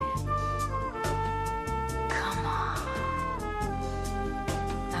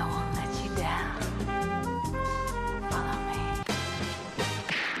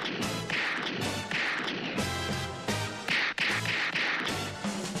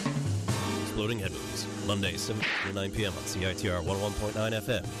Exploding Head Movies, Monday, 7 to 9 p.m. on CITR 101.9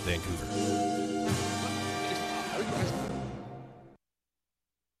 FM, Vancouver.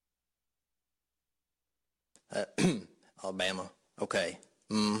 Alabama. Okay.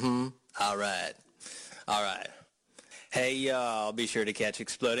 All right. Hey, y'all, be sure to catch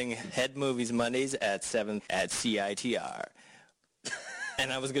Exploding Head Movies Mondays at 7 at CITR.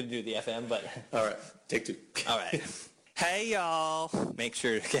 And I was going to do the FM, but... All right. Take two. All right. Hey, y'all. Make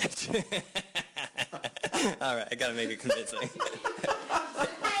sure to catch... All right. I got to make it convincing.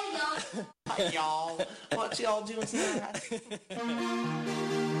 Hey, y'all. Hi, y'all. What y'all doing tonight?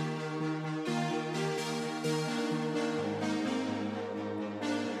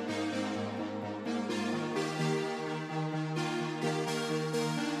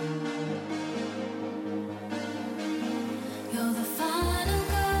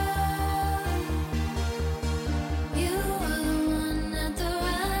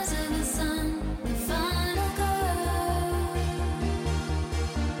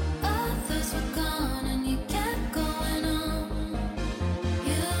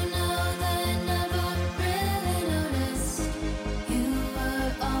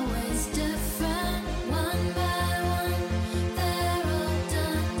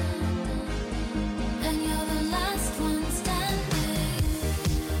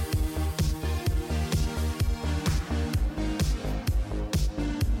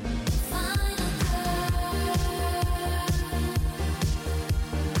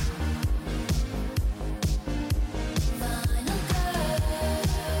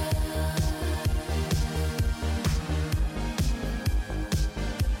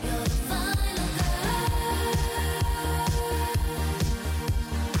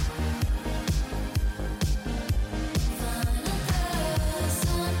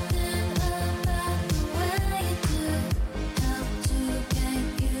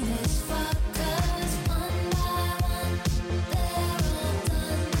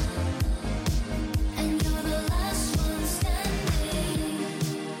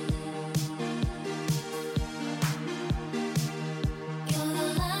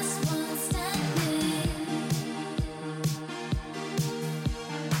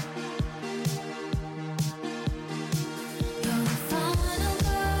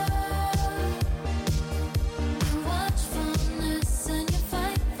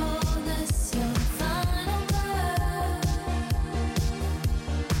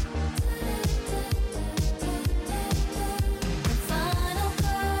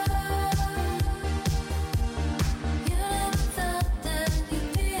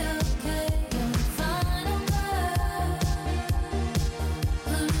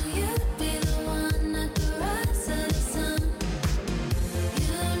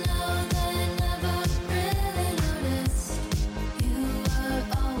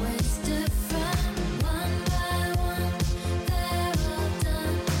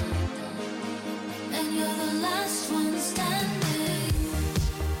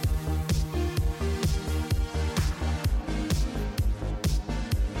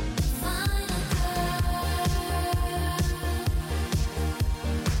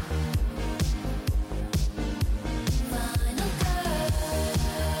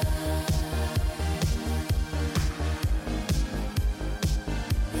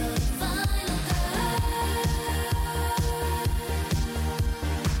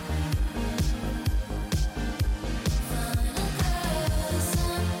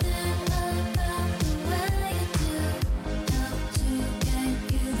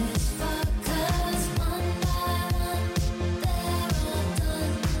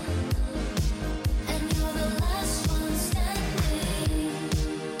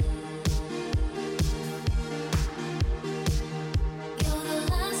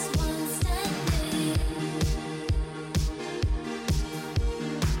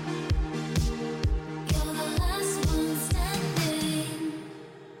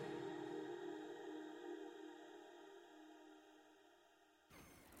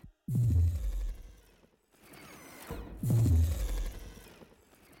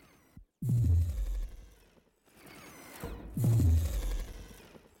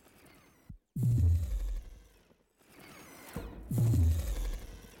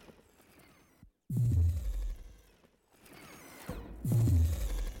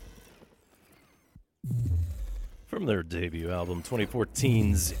 From their debut album,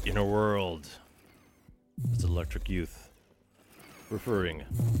 2014's Inner World, it's Electric Youth, referring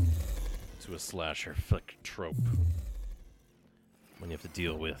to a slasher flick trope when you have to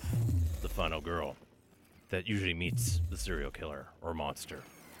deal with the final girl that usually meets the serial killer or monster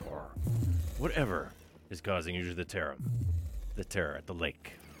or whatever is causing usually the terror at the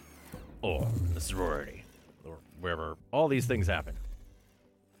lake. or the sorority, or wherever all these things happen.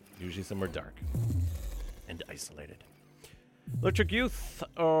 Usually somewhere dark and isolated. Electric Youth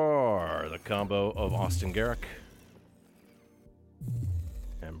are the combo of Austin Garrick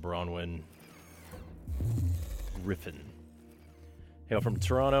and Bronwyn Griffin. Hail from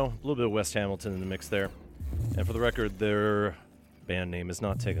Toronto, a little bit of West Hamilton in the mix there. And for the record, their band name is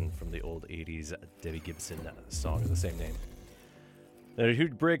not taken from the old 80s Debbie Gibson song of the same name. They had a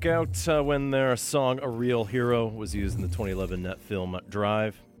huge breakout when their song A Real Hero was used in the 2011 net film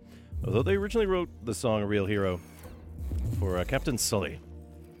Drive. Although they originally wrote the song A Real Hero for Captain Sully,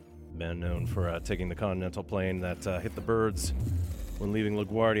 man known for taking the Continental plane that hit the birds when leaving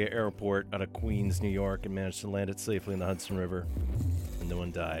LaGuardia Airport out of Queens, New York, and managed to land it safely in the Hudson River, and no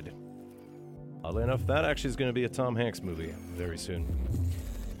one died. Oddly enough, that actually is going to be a Tom Hanks movie very soon.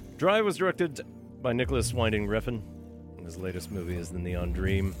 Drive was directed by Nicholas Winding Refn. His latest movie is The Neon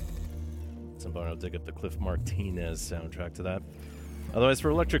Dream. Somebody will dig up the Cliff Martinez soundtrack to that. Otherwise, for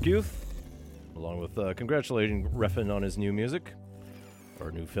Electric Youth, along with congratulating Refn on his new music,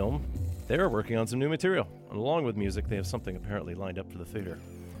 or new film, they are working on some new material. And along with music, they have something apparently lined up for the theater.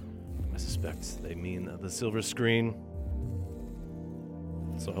 I suspect they mean the silver screen.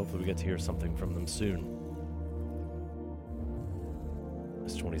 So hopefully we get to hear something from them soon.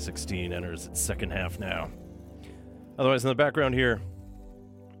 As 2016 enters its second half now. Otherwise, in the background here,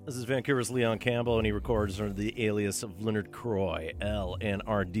 this is Vancouver's Leon Campbell, and he records under the alias of Leonard Croy,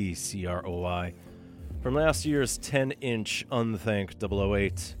 LNRDCROI, from last year's 10-inch Unthanked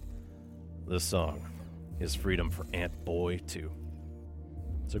 008. This song is Freedom for Ant Boy 2.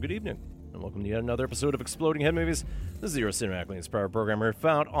 So good evening, and welcome to yet another episode of Exploding Head Movies. This is your cinematically inspired programmer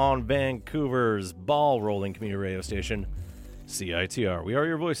found on Vancouver's ball-rolling community radio station, CITR. We are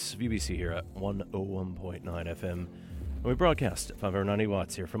your voice of UBC here at 101.9 FM. And we broadcast at 590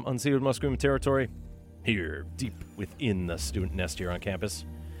 watts here from unceded Musqueam territory, here deep within the student nest here on campus.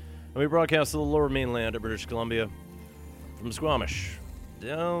 And we broadcast to the lower mainland of British Columbia, from Squamish,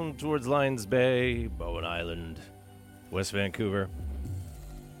 down towards Lions Bay, Bowen Island, West Vancouver,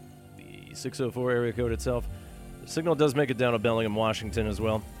 the 604 area code itself. The signal does make it down to Bellingham, Washington as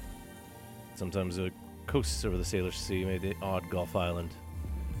well. Sometimes it coasts over the Salish Sea, maybe the odd Gulf Island,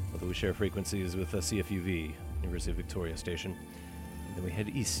 although we share frequencies with CFUV, University of Victoria Station. And then we head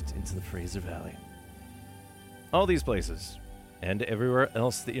east into the Fraser Valley. All these places, and everywhere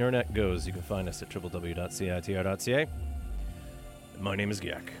else the internet goes, you can find us at www.citr.ca. My name is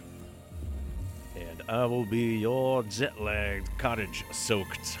Gak, and I will be your jet-lagged,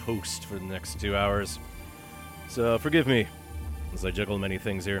 cottage-soaked host for the next 2 hours. So forgive me as I juggle many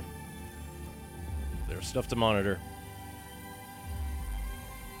things here. There's stuff to monitor.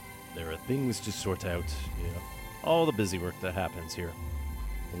 There are things to sort out, you know, all the busy work that happens here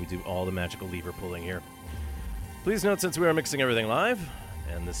when we do all the magical lever pulling here. Please note, since we are mixing everything live,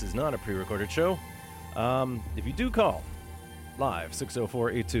 and this is not a pre-recorded show, if you do call live,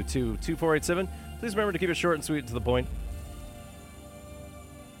 604-822-2487, please remember to keep it short and sweet and to the point.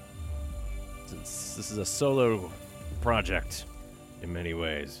 Since this is a solo project in many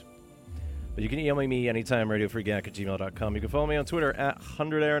ways. But you can email me anytime, radiofreegak@gmail.com. You can follow me on Twitter at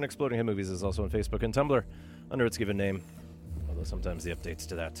 100air, and Exploding Head Movies is also on Facebook and Tumblr under its given name, although sometimes the updates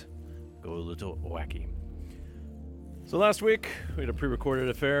to that go a little wacky. So last week, we had a pre-recorded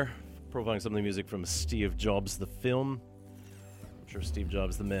affair, profiling some of the music from Steve Jobs, the film. I'm sure Steve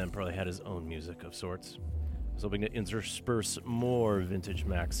Jobs, the man, probably had his own music of sorts. I was hoping to intersperse more vintage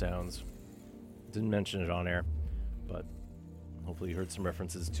Mac sounds. Didn't mention it on air, but hopefully you heard some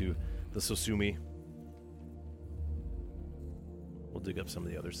references to the Sosumi. We'll dig up some of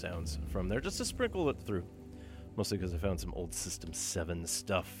the other sounds from there just to sprinkle it through. Mostly because I found some old System 7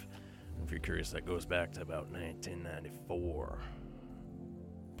 stuff. And if you're curious, that goes back to about 1994.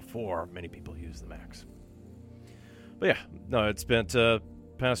 Before many people used the Macs. But yeah, no, I spent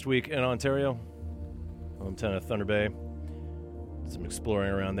past week in Ontario, hometown of Thunder Bay. Did some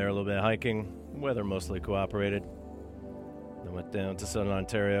exploring around there, a little bit of hiking. Weather mostly cooperated. Then went down to Southern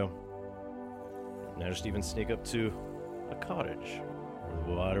Ontario. Managed to even sneak up to a cottage where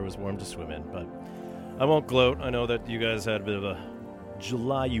the water was warm to swim in. But I won't gloat. I know that you guys had a bit of a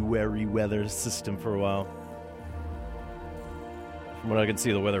July-uary weather system for a while. From what I can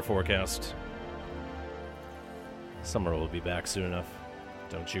see, the weather forecast, summer will be back soon enough.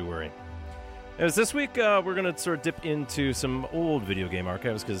 Don't you worry. As this week, we're going to sort of dip into some old video game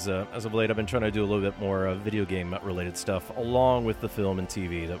archives, because as of late, I've been trying to do a little bit more video game-related stuff, along with the film and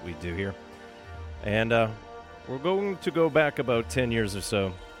TV that we do here. And we're going to go back about 10 years or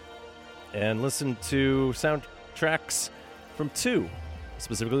so and listen to soundtracks from two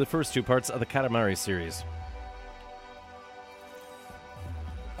specifically the first two parts of the Katamari series.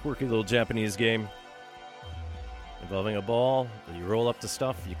 Quirky little Japanese game involving a ball that you roll up to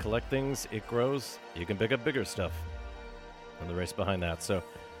stuff, you collect things, it grows, you can pick up bigger stuff. And the race behind that. So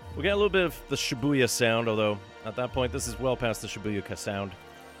we got a little bit of the Shibuya sound, although at that point this is well past the Shibuya sound.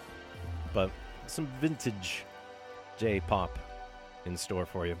 But some vintage J-pop in store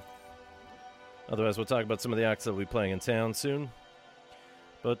for you. Otherwise, we'll talk about some of the acts that we'll be playing in town soon.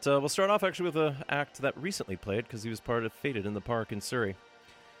 But we'll start off actually with an act that recently played because he was part of Faded in the Park in Surrey.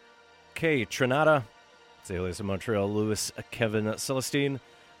 K. Trinata, alias in Montreal, Louis Kevin Celestine.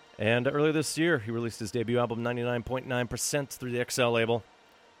 And earlier this year, he released his debut album, 99.9%, through the XL label.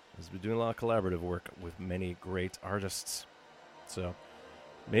 He's been doing a lot of collaborative work with many great artists. So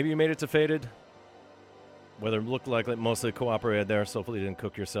maybe you made it to Faded. Whether it looked like mostly cooperated there, so hopefully you didn't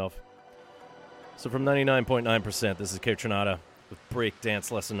cook yourself. So from 99.9%, this is K. Trinata with Break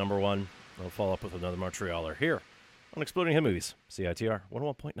Dance Lesson Number 1. I'll follow up with another Montrealer here on Exploding Head Movies, CITR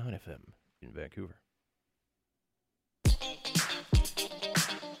 101.9 FM in Vancouver.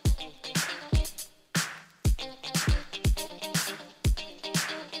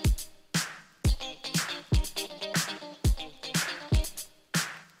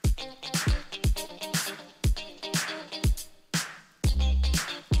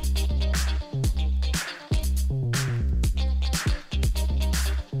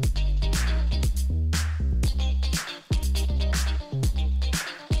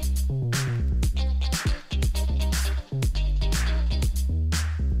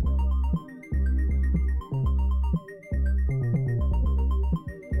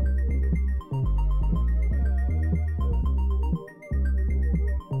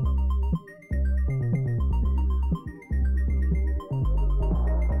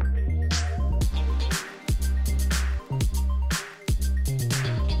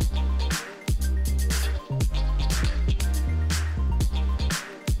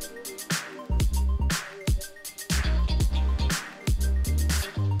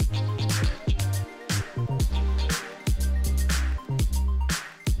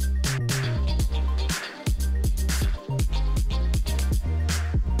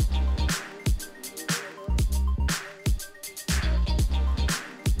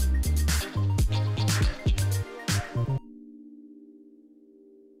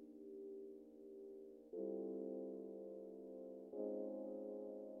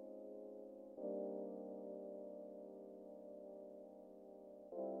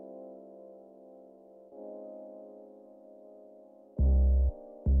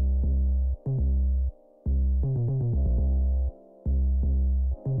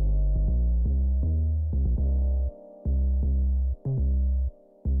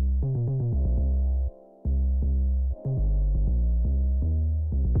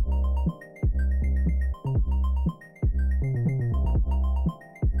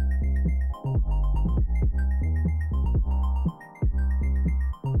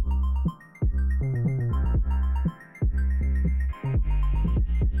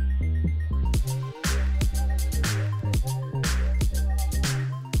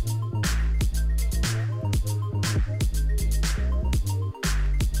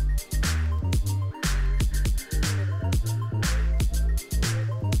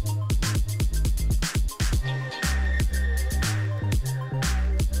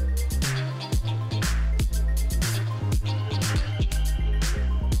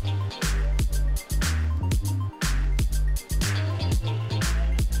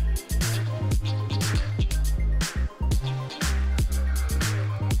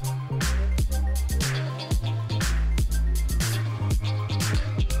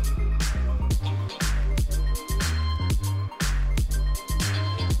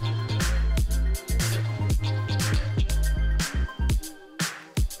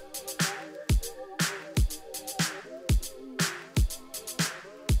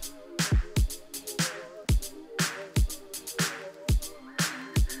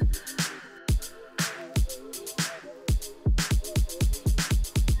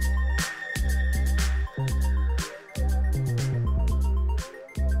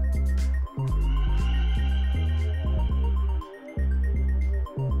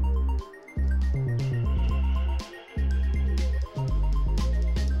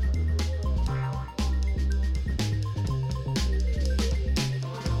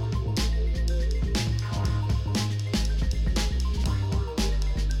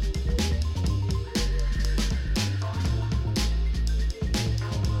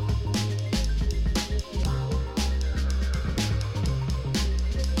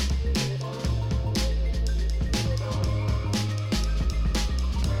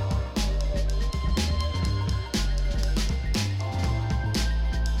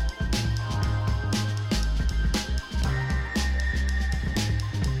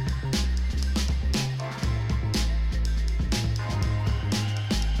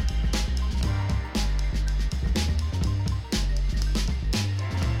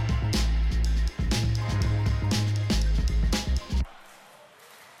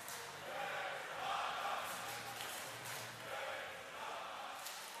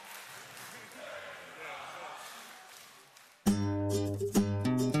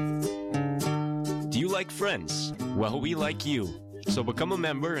 like friends? Well, we like you. So become a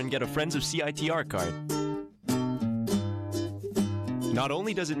member and get a Friends of CITR card. Not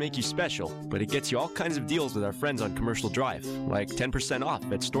only does it make you special, but it gets you all kinds of deals with our friends on Commercial Drive, like 10% off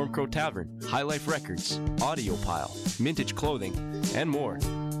at Stormcrow Tavern, High Life Records, Audiopile, Mintage Clothing, and more.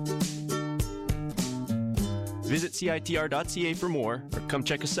 Visit CITR.ca for more, or come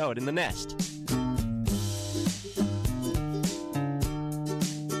check us out in the Nest.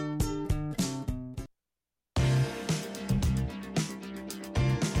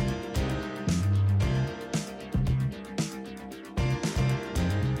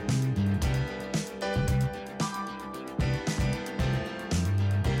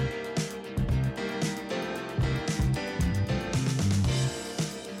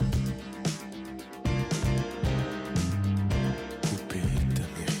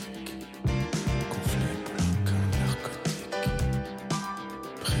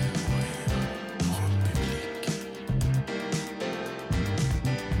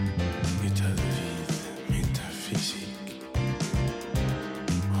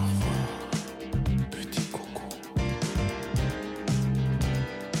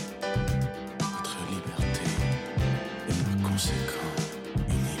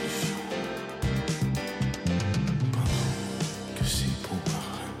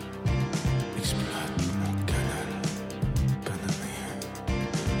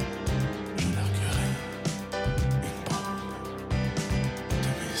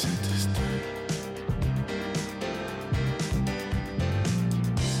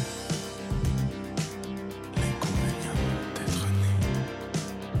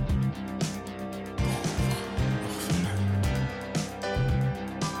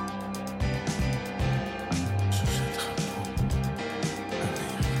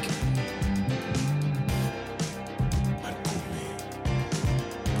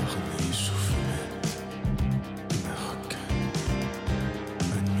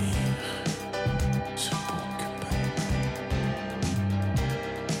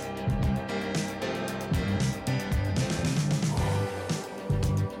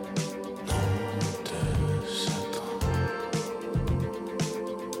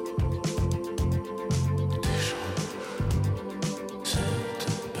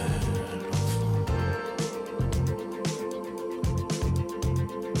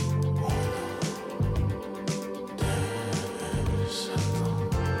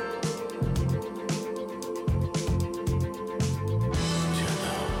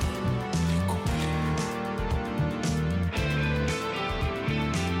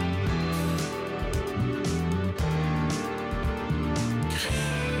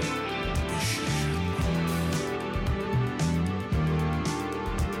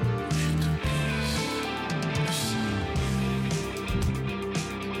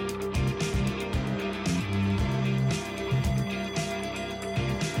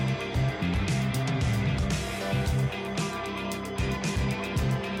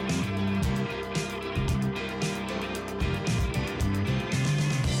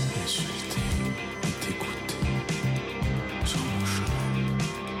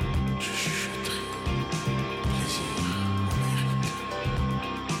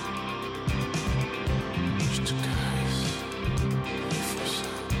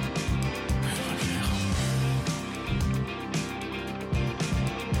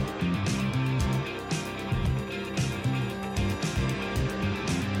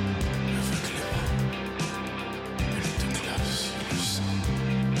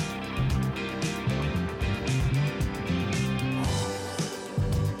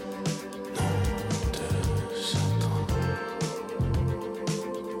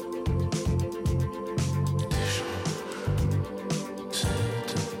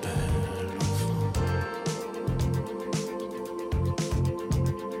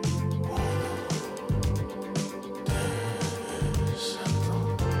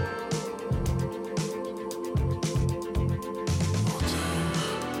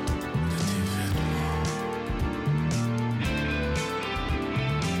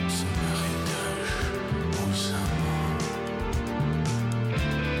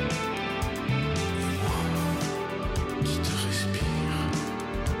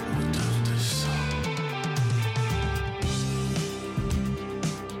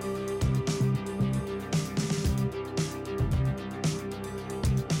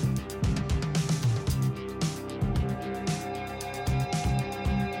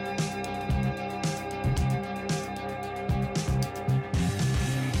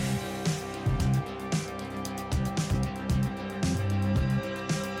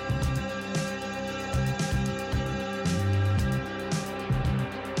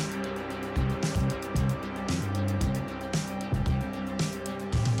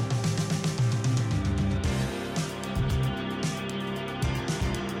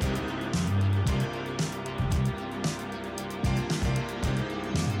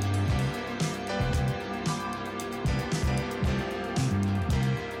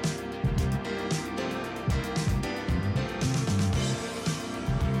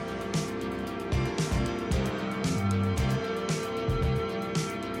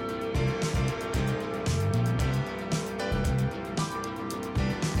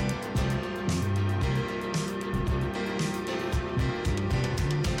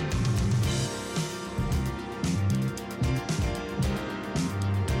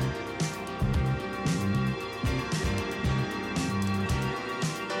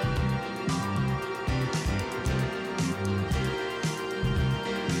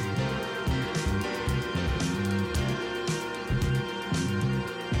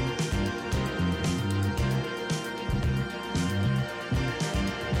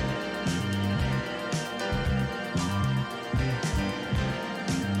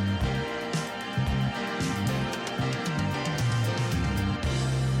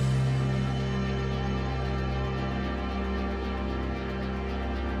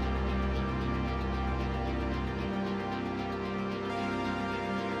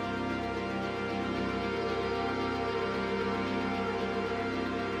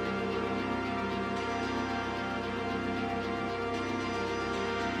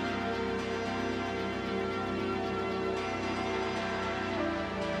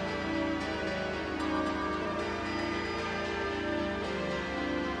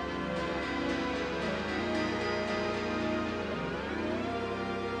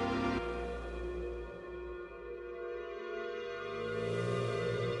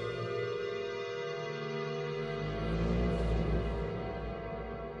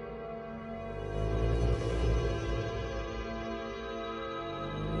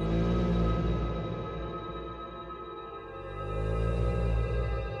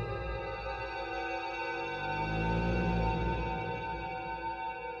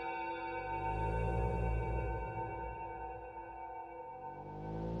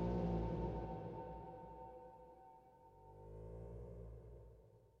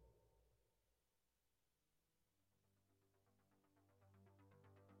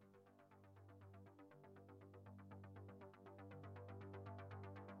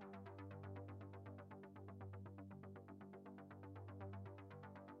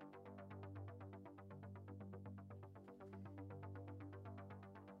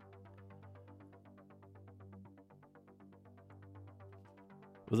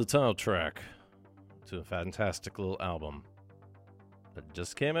 with a title track to a fantastic little album that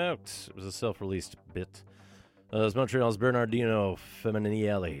just came out. It was a self-released bit. It was Montreal's Bernardino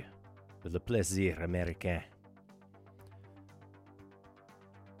Femminelli with Le Plaisir Américain.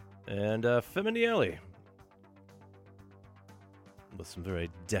 And Femminelli with some very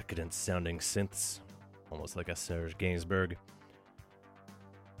decadent sounding synths, almost like a Serge Gainsbourg.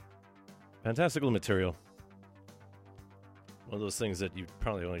 Fantastic little material. One of those things that you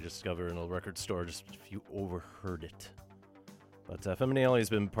probably only discover in a record store just if you overheard it. But Femminelli has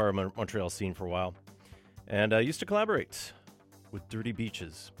been part of Montreal scene for a while, and used to collaborate with Dirty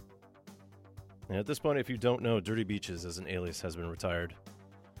Beaches. And at this point, if you don't know, Dirty Beaches as an alias has been retired.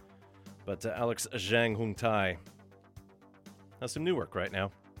 But Alex Zhang Hung Tai has some new work right now.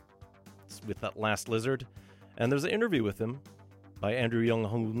 It's with that Last Lizard. And there's an interview with him by Andrew Young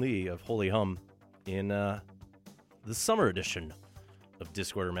Hoon Lee of Holy Hum in the summer edition of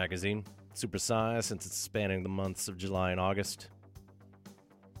Discorder magazine. Supersized since it's spanning the months of July and August.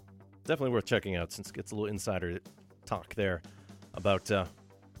 Definitely worth checking out since it gets a little insider talk there about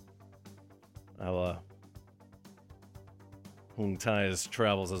how Hung Tai's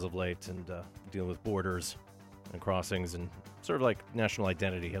travels as of late and dealing with borders and crossings and sort of like national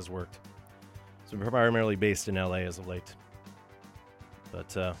identity has worked. So primarily based in LA as of late.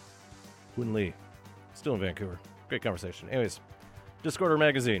 But Hoon Lee, still in Vancouver. Great conversation. Anyways, Discorder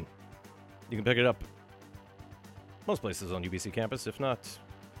magazine. You can pick it up most places on UBC campus. If not,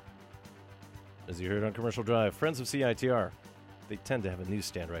 as you heard on Commercial Drive, Friends of CITR, they tend to have a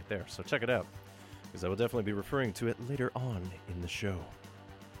newsstand right there. So check it out, because I will definitely be referring to it later on in the show.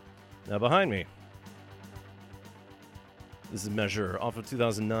 Now behind me, this is Measure off of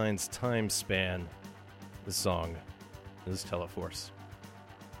 2009's Time Span. This song is Teleforce.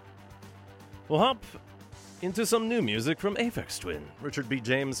 We'll hop into some new music from Aphex Twin. Richard B.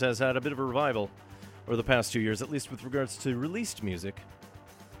 James has had a bit of a revival over the past 2 years, at least with regards to released music.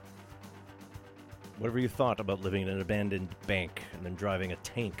 Whatever you thought about living in an abandoned bank and then driving a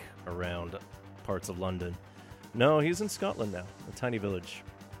tank around parts of London. No, he's in Scotland now, a tiny village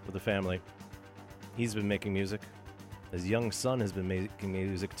with a family. He's been making music. His young son has been making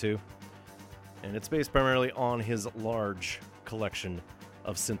music too. And it's based primarily on his large collection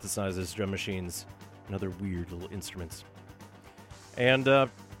of synthesizers, drum machines, and other weird little instruments. And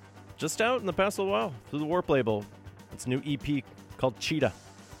just out in the past little while, through the Warp label, it's a new EP called Cheetah,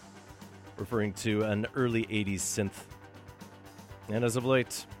 referring to an early 80s synth. And as of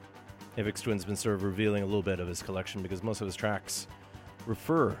late, Aphex Twin's been sort of revealing a little bit of his collection because most of his tracks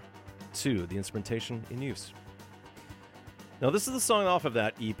refer to the instrumentation in use. Now, this is the song off of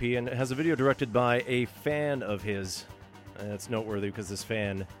that EP, and it has a video directed by a fan of his. And it's noteworthy because this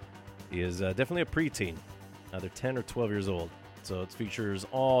fan is definitely a preteen, either 10 or 12 years old. So it features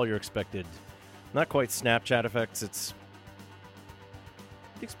all your expected, not quite Snapchat effects, it's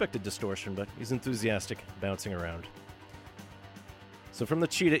the expected distortion, but he's enthusiastic, bouncing around. So from the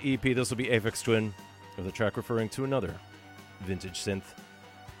Cheetah EP, this will be Aphex Twin, with a track referring to another vintage synth.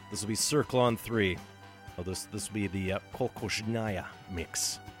 This will be Circlon 3. Oh, this will be the Kokoshnaya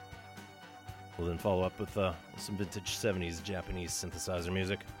mix. We'll then follow up with some vintage 70s Japanese synthesizer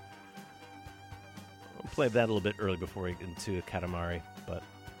music. I'll play that a little bit early before we get into Katamari, but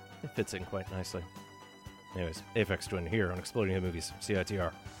it fits in quite nicely. Anyways, Aphex Twin here on Exploding Head Movies,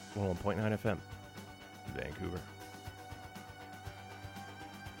 CITR 101.9 FM, Vancouver.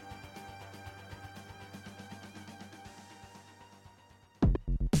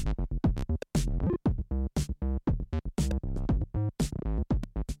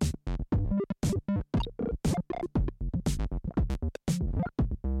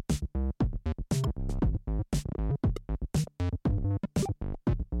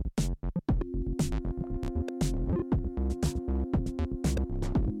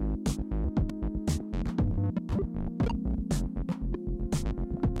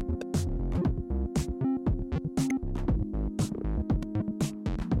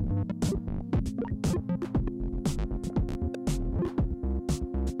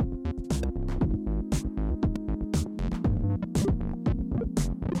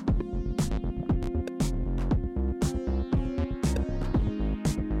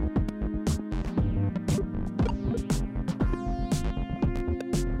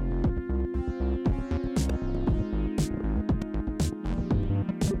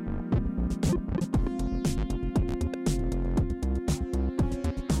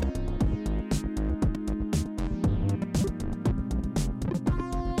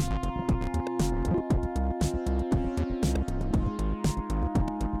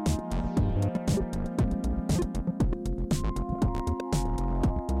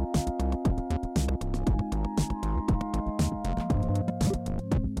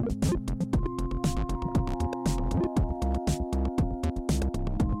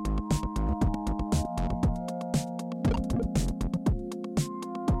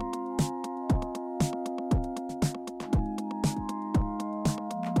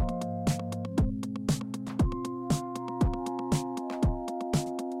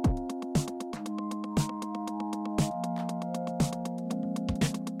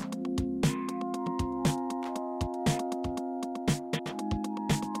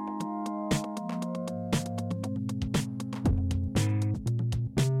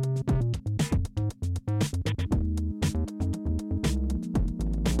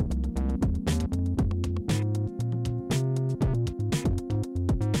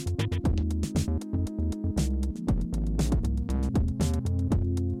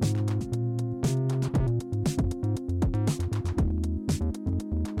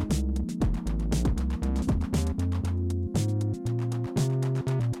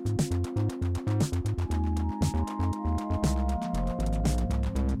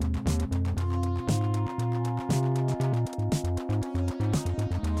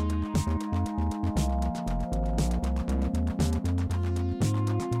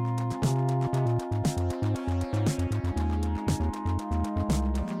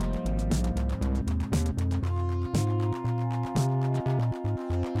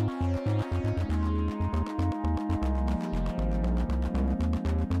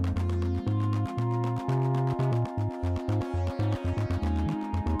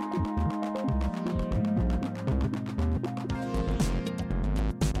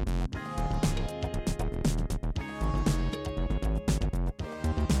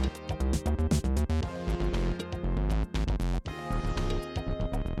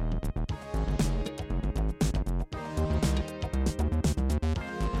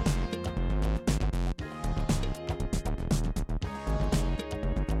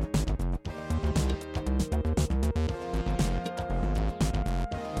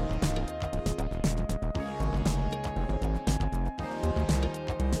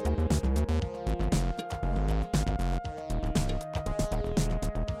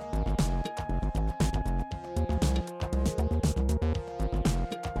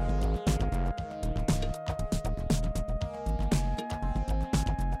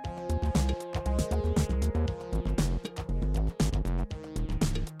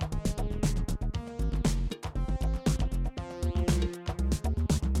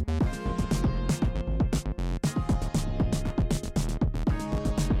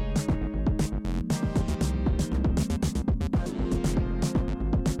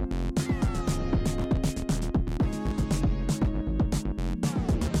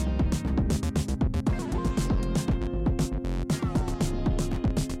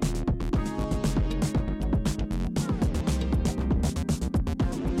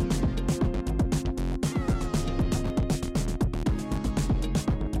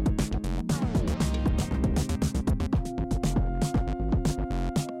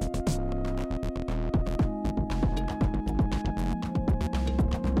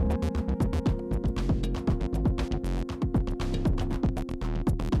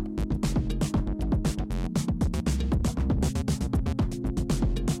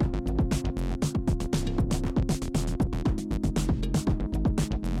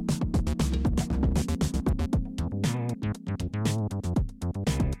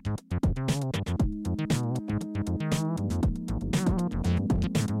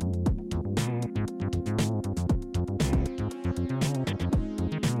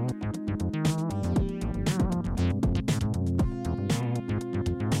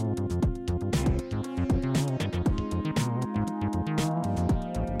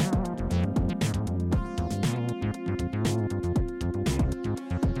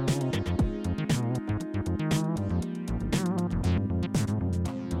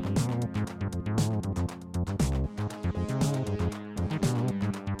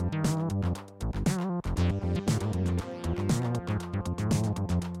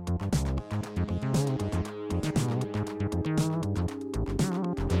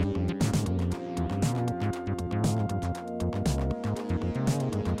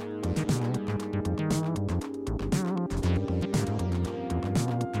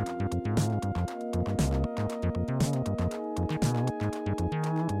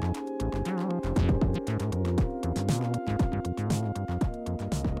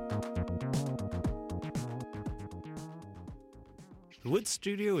 The Wood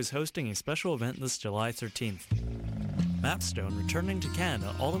Studio is hosting a special event this July 13th. Mapstone, returning to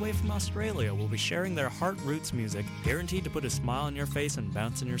Canada all the way from Australia, will be sharing their Heart Roots music, guaranteed to put a smile on your face and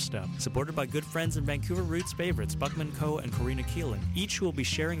bounce in your step. Supported by good friends and Vancouver Roots favorites Buckman Coe and Corina Keeling, each will be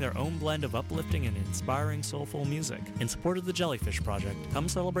sharing their own blend of uplifting and inspiring soulful music. In support of the Jellyfish Project, come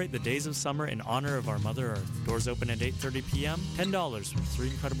celebrate the days of summer in honor of our Mother Earth. Doors open at 8:30 p.m., $10 for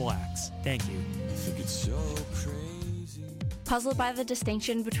 3 incredible acts. Thank you. I think it's so crazy. Puzzled by the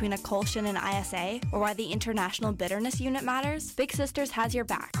distinction between a Kolsch and an ISA, or why the International Bitterness Unit matters? Big Sisters has your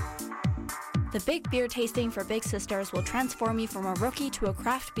back. The Big Beer Tasting for Big Sisters will transform you from a rookie to a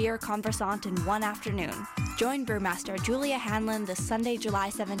craft beer conversant in one afternoon. Join brewmaster Julia Hanlon this Sunday, July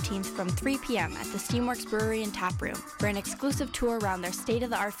 17th from 3 p.m. at the Steamworks Brewery and Tap Room for an exclusive tour around their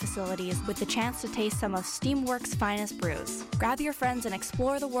state-of-the-art facilities with the chance to taste some of Steamworks' finest brews. Grab your friends and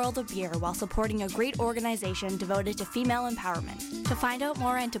explore the world of beer while supporting a great organization devoted to female empowerment. To find out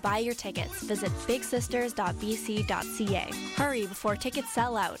more and to buy your tickets, visit bigsisters.bc.ca. Hurry before tickets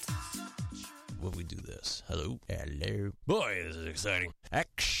sell out. Will we do this? Hello? Hello. Boy, this is exciting.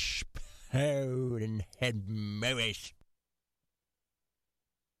 Exploding head movies.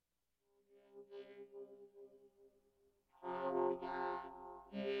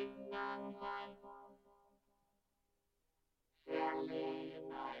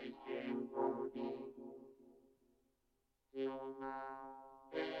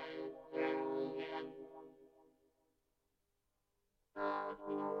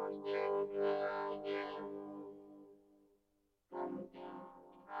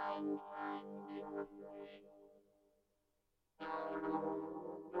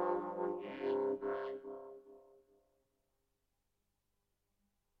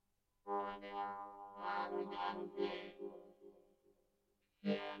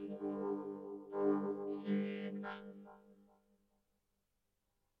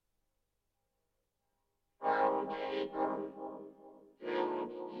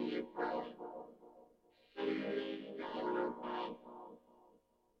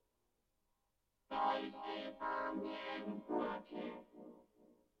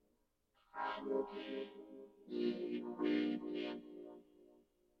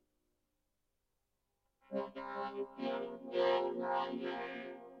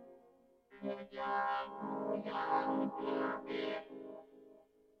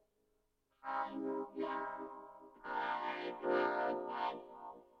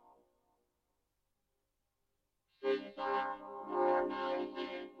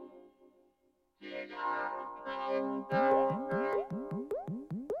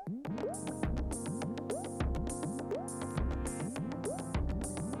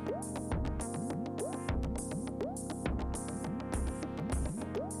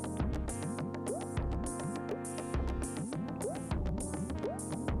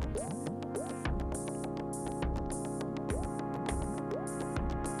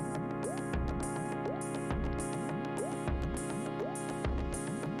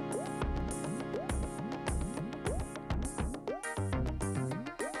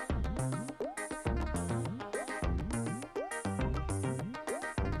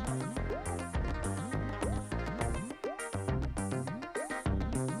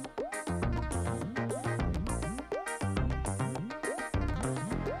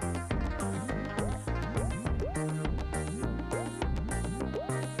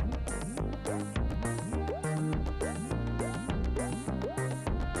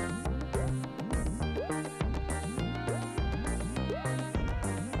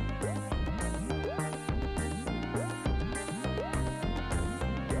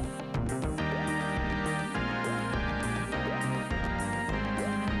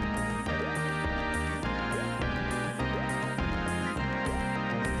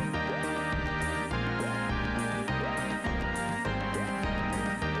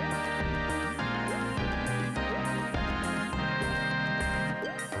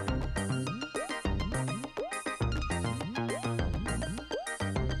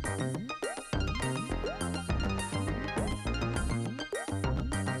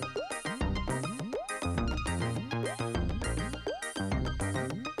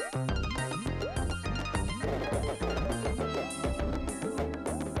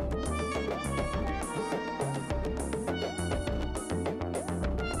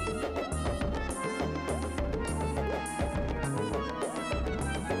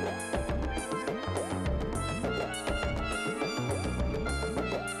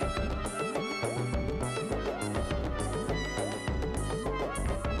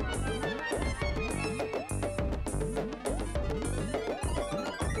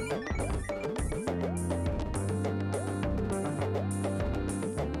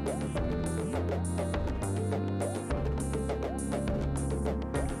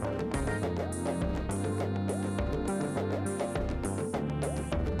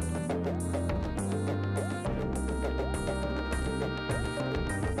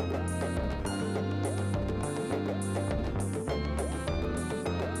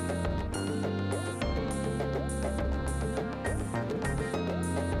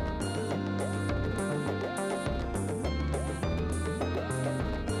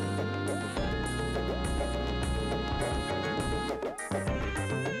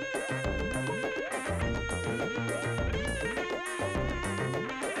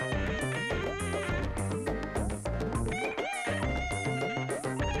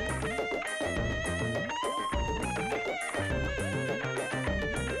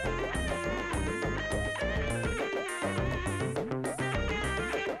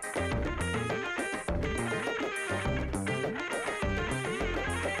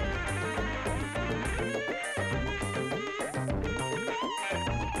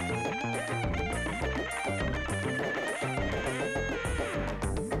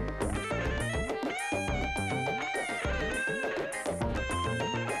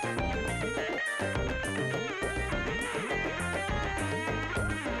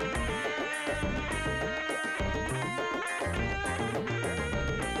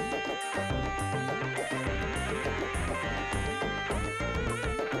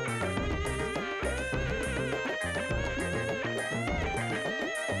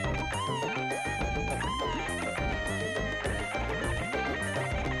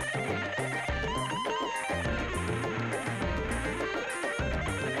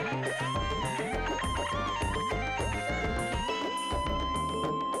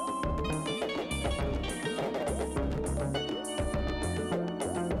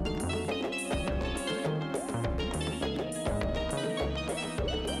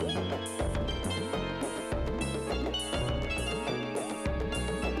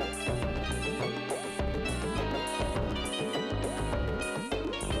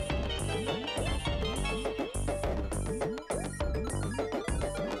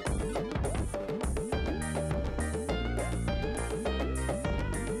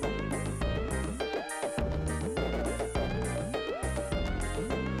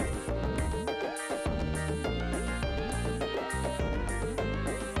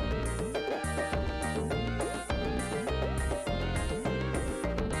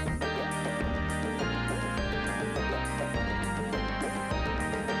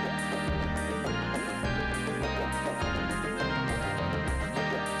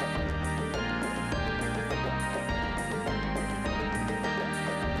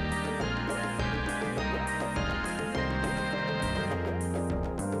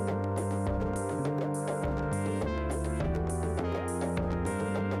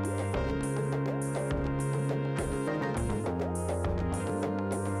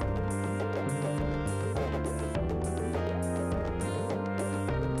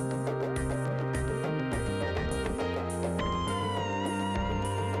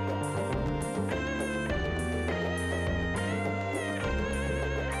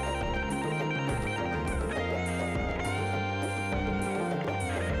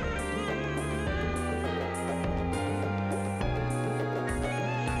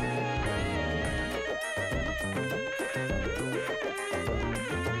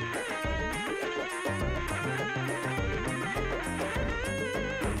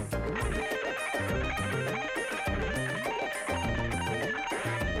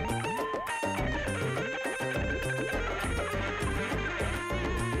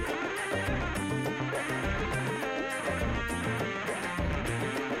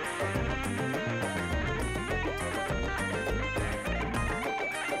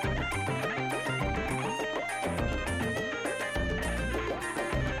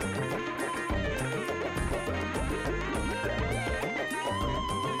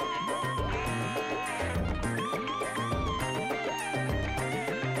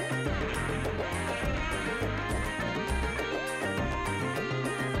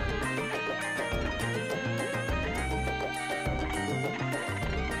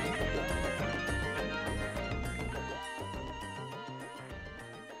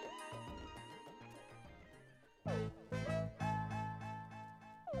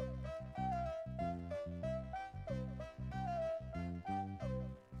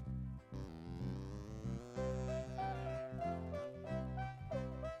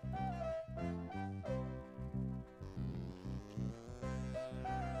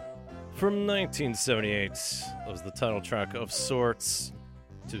 From 1978, that was the title track of Sorts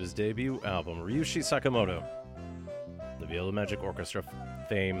to his debut album, Ryuichi Sakamoto, the Viola Magic Orchestra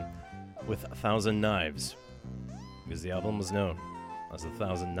fame with 1,000 Knives, because the album was known as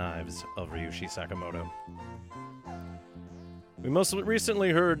 1,000 Knives of Ryuichi Sakamoto. We most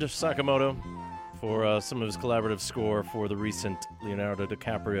recently heard Sakamoto for some of his collaborative score for the recent Leonardo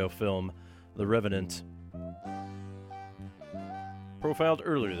DiCaprio film, The Revenant, profiled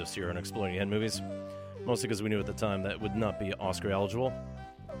earlier this year on Exploding Head Movies, mostly because we knew at the time that it would not be Oscar eligible.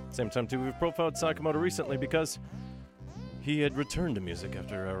 Same time, too, we've profiled Sakamoto recently because he had returned to music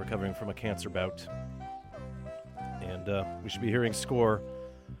after recovering from a cancer bout. And we should be hearing score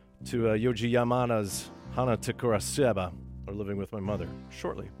to Yoji Yamana's Hana to Kuraseba, or Living with My Mother,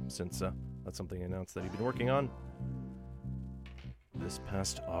 shortly, since that's something he announced that he'd been working on this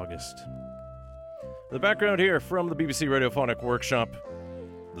past August. The background here from the BBC Radiophonic Workshop.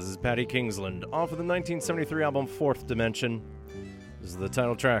 This is Paddy Kingsland, off of the 1973 album Fourth Dimension. This is the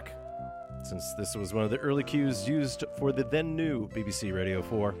title track, since this was one of the early cues used for the then new BBC Radio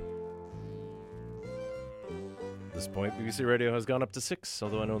 4. At this point, BBC Radio has gone up to 6,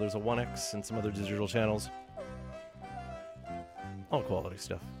 although I know there's a 1X and some other digital channels. All quality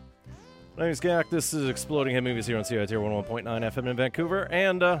stuff. My name is Gak. This is Exploding Head Movies here on CITR 101.9 FM in Vancouver.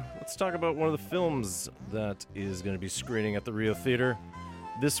 And let's talk about one of the films that is going to be screening at the Rio Theater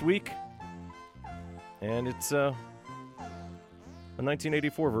this week. And it's a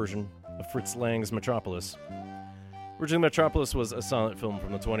 1984 version of Fritz Lang's Metropolis. Originally, Metropolis was a silent film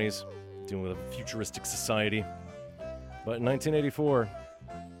from the 20s, dealing with a futuristic society. But in 1984,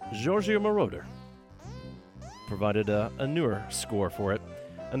 Giorgio Moroder provided a newer score for it.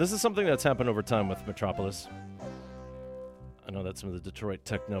 And this is something that's happened over time with Metropolis. I know that some of the Detroit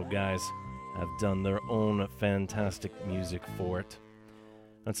techno guys have done their own fantastic music for it.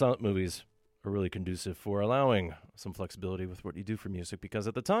 And silent movies are really conducive for allowing some flexibility with what you do for music, because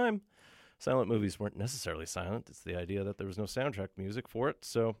at the time, silent movies weren't necessarily silent. It's the idea that there was no soundtrack music for it,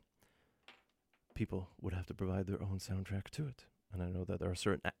 so people would have to provide their own soundtrack to it. And I know that there are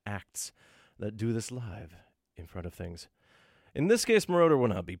certain acts that do this live in front of things. In this case, Moroder will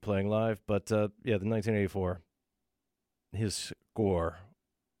not be playing live, but the 1984, his score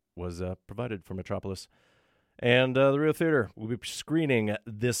was provided for Metropolis. And the Rio Theater will be screening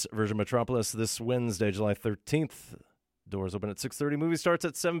this version of Metropolis this Wednesday, July 13th. Doors open at 6:30. Movie starts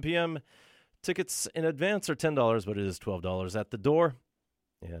at 7 p.m. Tickets in advance are $10, but it is $12 at the door.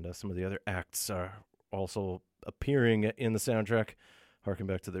 And some of the other acts are also appearing in the soundtrack, harking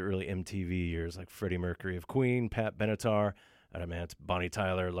back to the early MTV years, like Freddie Mercury of Queen, Pat Benatar, Adamant, Bonnie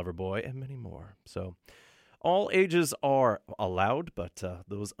Tyler, Loverboy, and many more. So all ages are allowed, but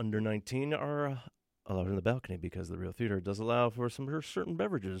those under 19 are allowed in the balcony, because the Rio Theater does allow for some certain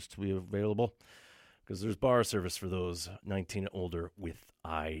beverages to be available, because there's bar service for those 19 and older with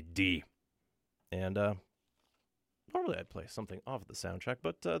ID. And normally I'd play something off of the soundtrack,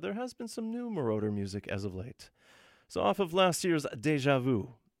 but there has been some new Moroder music as of late. So off of last year's Deja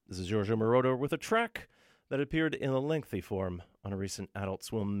Vu, this is Giorgio Moroder with a track that appeared in a lengthy form on a recent Adult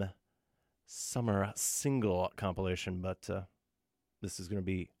Swim summer single compilation, but this is going to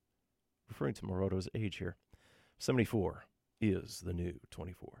be referring to Moroder's age here. 74 is the new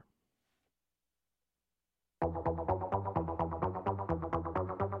 24.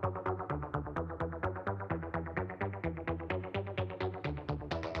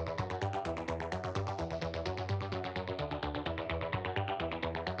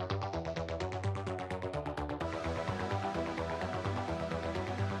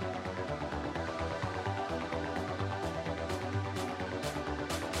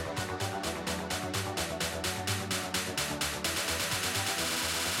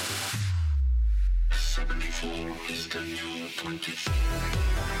 Is the new 24.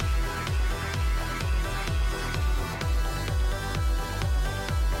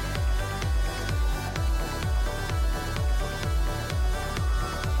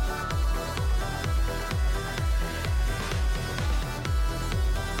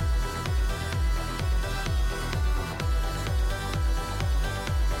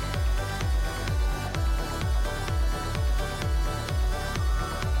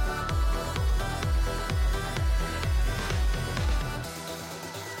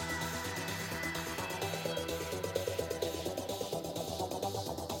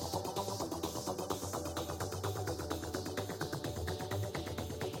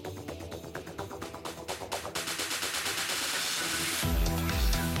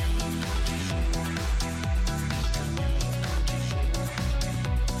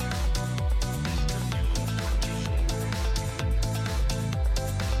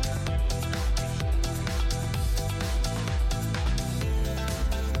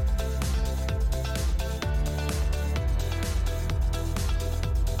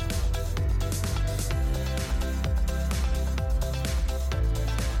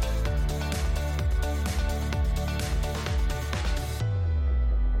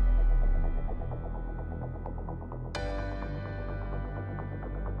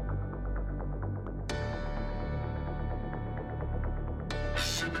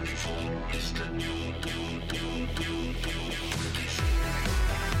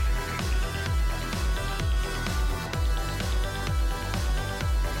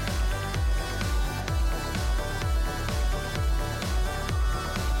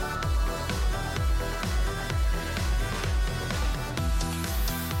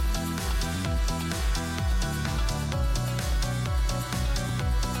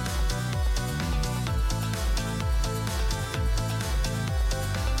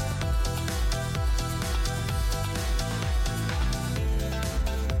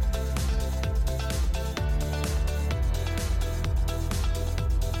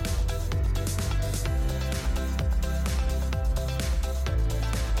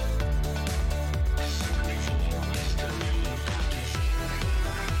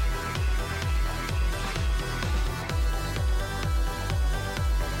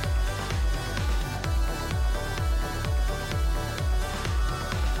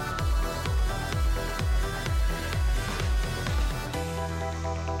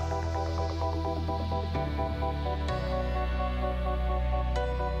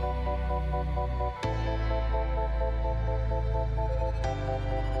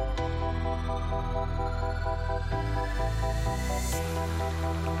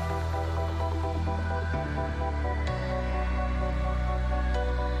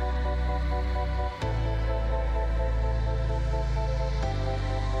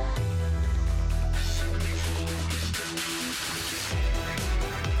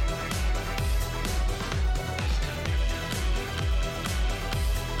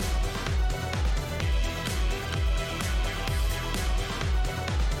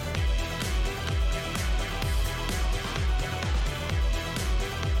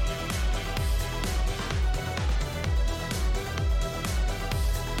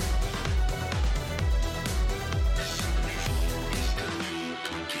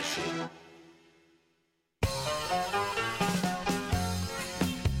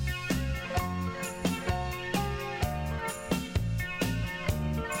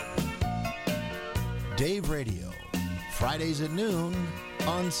 Dave Radio, Fridays at noon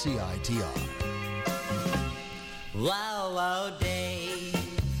on CITR. Wow, wow, Dave,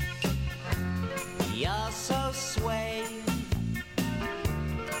 you're so sway.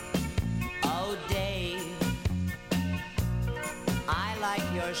 Oh, Dave, I like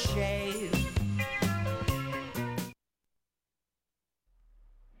your shave.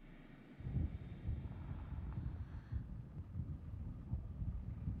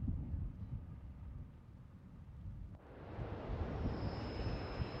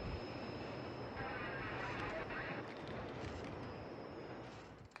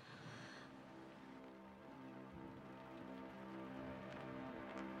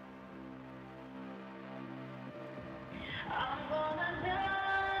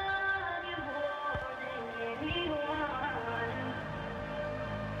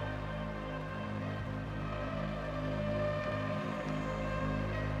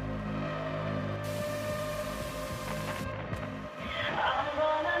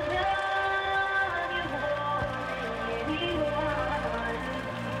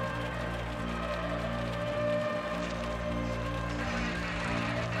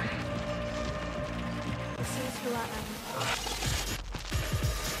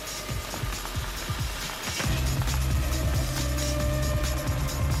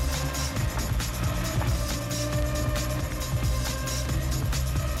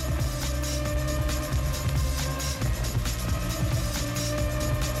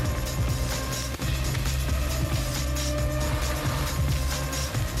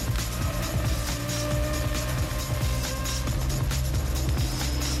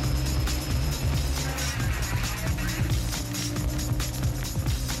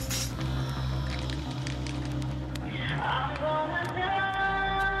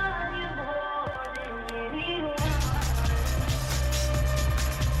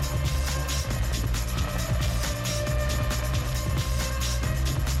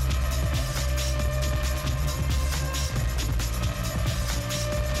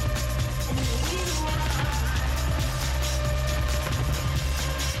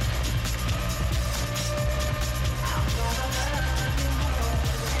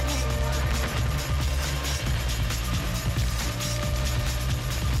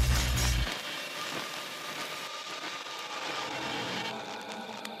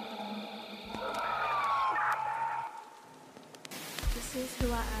 This is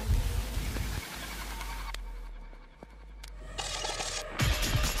who I am.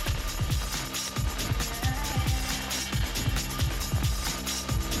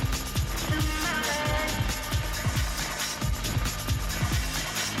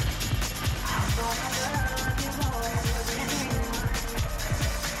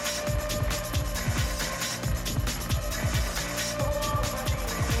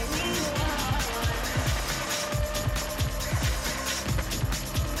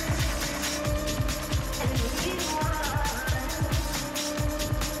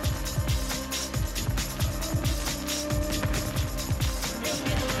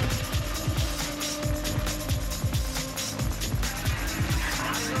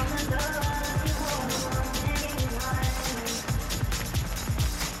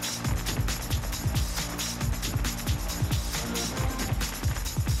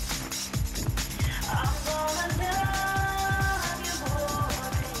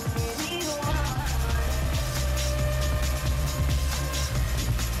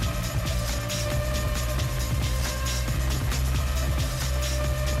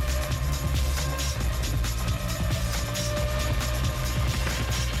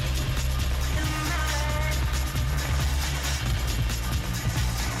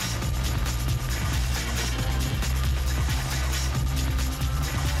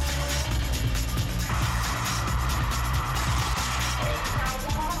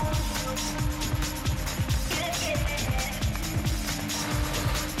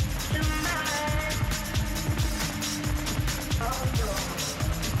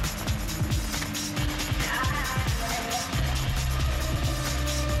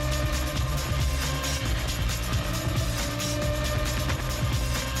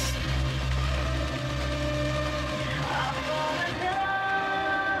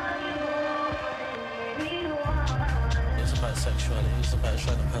 sexuality. It's about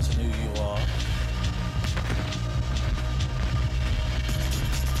showing the person who you are.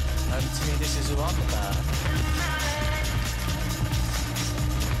 And to me, this is who I'm about.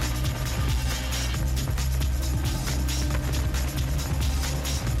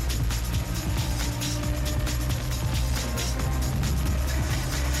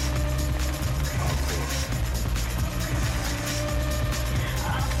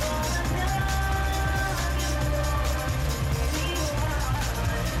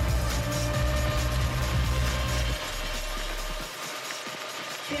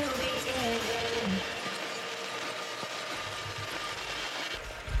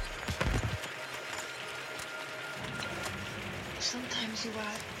 Sometimes you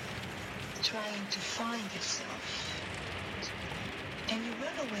are trying to find yourself, and you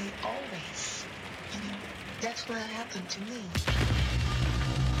run away always. You know, that's what happened to me.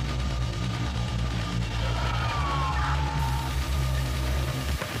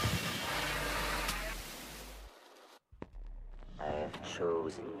 I have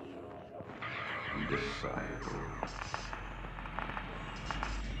chosen you. Disciple.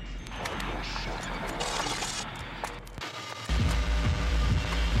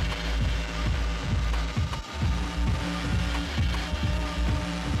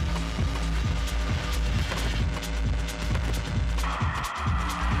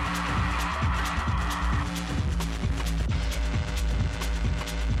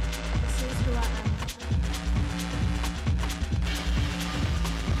 This is who I am.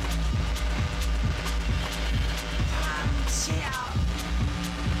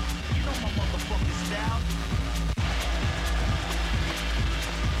 You know my motherfucking style.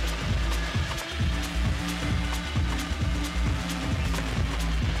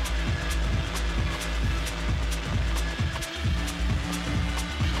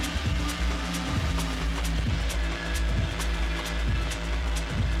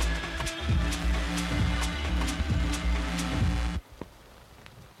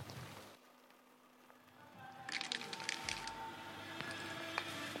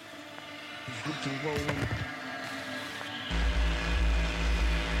 Good to roll.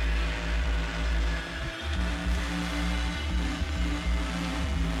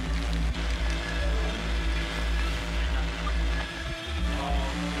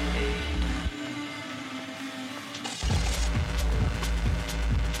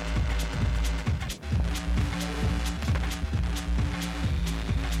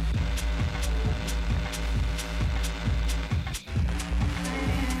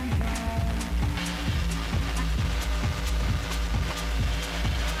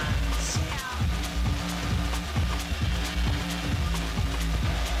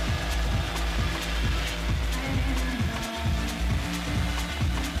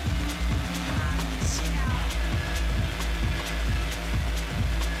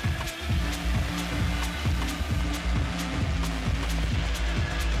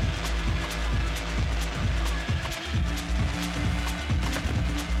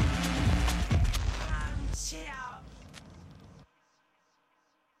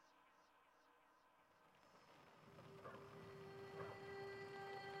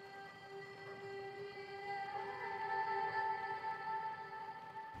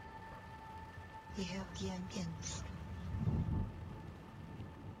 Y aquí ambientes.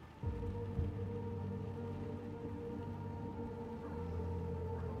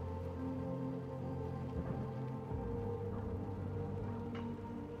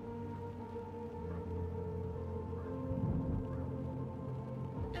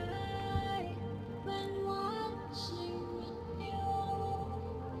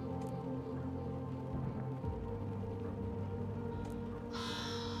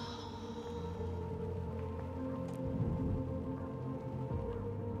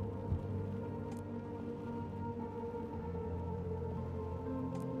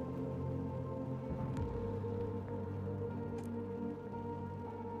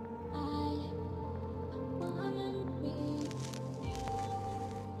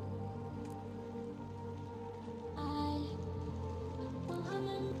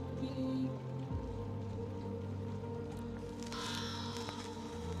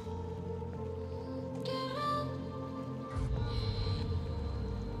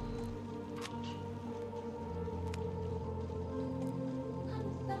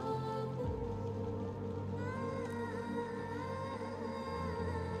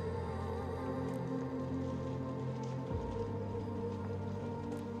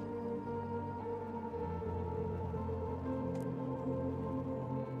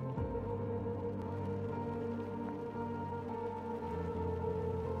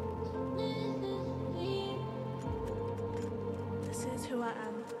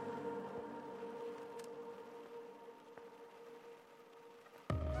 2am.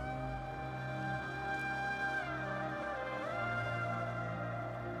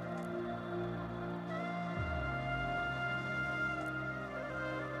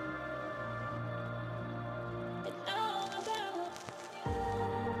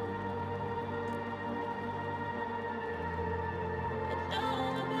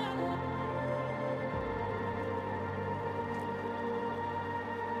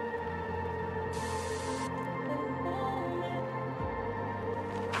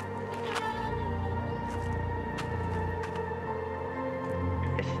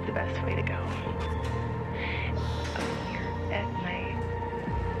 This is the best way to go. Up here at night,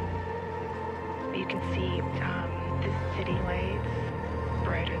 you can see the city lights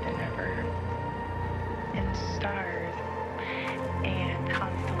brighter than ever, and stars and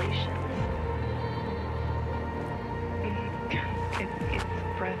constellations. It's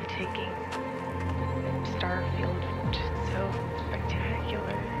breathtaking. Starfield, just so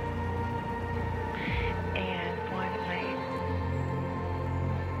spectacular. And one night,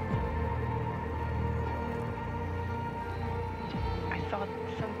 I saw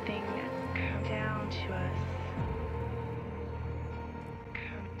something come down to us.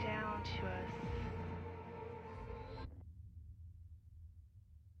 Come down to us.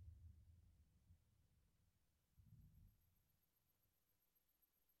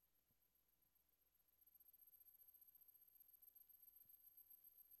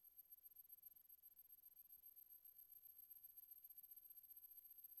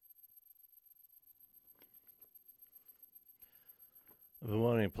 I've been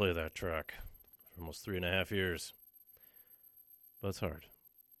wanting to play that track for almost 3.5 years. But it's hard,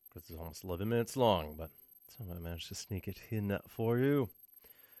 because it's almost 11 minutes long, but somehow I managed to sneak it in for you.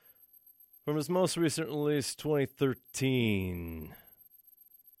 From his most recent release, 2013,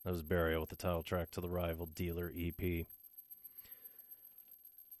 that was Burial with the title track to the Rival Dealer EP.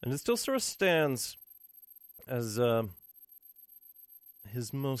 And it still sort of stands as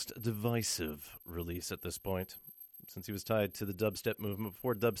his most divisive release at this point, since he was tied to the dubstep movement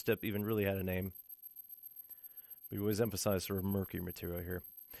before dubstep even really had a name. We always emphasize sort of murky material here.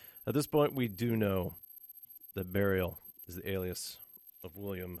 At this point, we do know that Burial is the alias of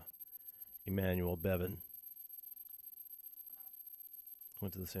William Emmanuel Bevan.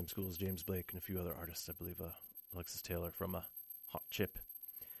 Went to the same school as James Blake and a few other artists, I believe Alexis Taylor from Hot Chip.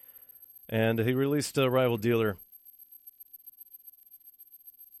 And he released Rival Dealer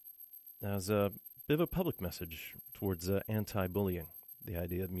as a bit of a public message towards anti-bullying, the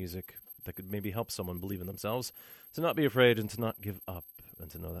idea of music that could maybe help someone believe in themselves, to not be afraid and to not give up, and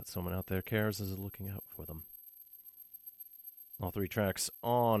to know that someone out there cares and is looking out for them. All 3 tracks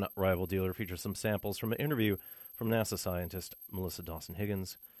on Rival Dealer feature some samples from an interview from NASA scientist Melissa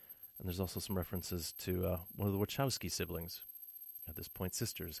Dawson-Higgins, and there's also some references to one of the Wachowski siblings, at this point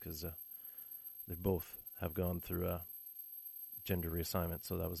sisters, because they both have gone through gender reassignment,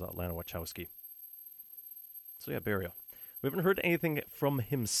 so that was Lana Wachowski. So yeah, Burial. We haven't heard anything from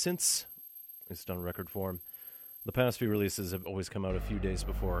him since, at least on record form. The past few releases have always come out a few days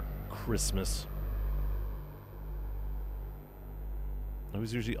before Christmas.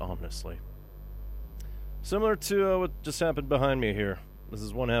 Always usually ominously. Similar to what just happened behind me here. This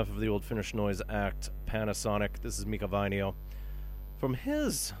is one half of the old Finnish noise act, Panasonic. This is Mika Vainio. From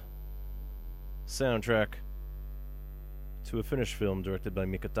his soundtrack to a Finnish film directed by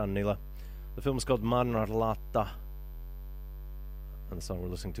Mika Tannila. The film is called Mannerlaatta. And the song we're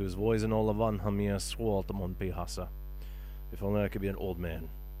listening to is Voisin olla vanha mies huoltamon pihassa. If only I could be an old man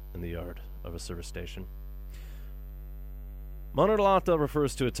in the yard of a service station. Mannerlaatta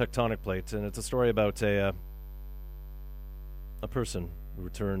refers to a tectonic plate, and it's a story about a person who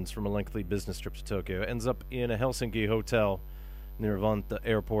returns from a lengthy business trip to Tokyo, ends up in a Helsinki hotel near Vantaa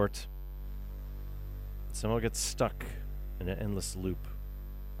airport, somehow gets stuck in an endless loop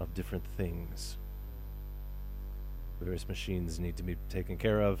of different things. Various machines need to be taken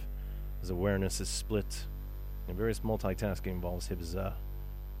care of. His awareness is split, and various multitasking involves his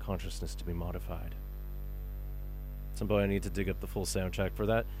consciousness to be modified. At some point I need to dig up the full soundtrack for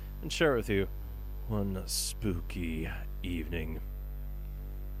that and share it with you one spooky evening.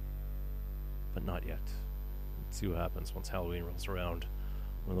 But not yet. Let's see what happens once Halloween rolls around,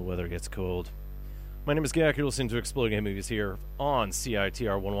 when the weather gets cold. My name is Gak. You're listening to Exploding Head Movies here on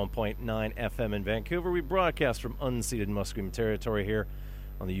CITR 101.9 FM in Vancouver. We broadcast from unceded Musqueam territory here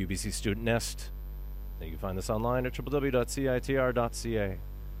on the UBC Student Nest. You can find this online at www.citr.ca.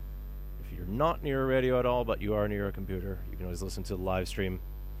 If you're not near a radio at all, but you are near a computer, you can always listen to the live stream.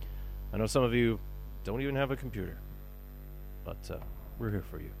 I know some of you don't even have a computer, but We're here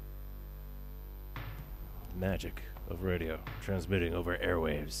for you. The magic of radio, transmitting over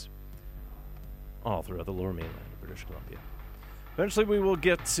airwaves, all throughout the lower mainland of British Columbia. Eventually we will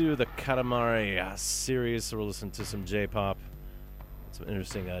get to the Katamari series, so we'll listen to some J-pop, some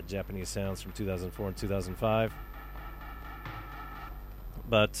interesting Japanese sounds from 2004 and 2005.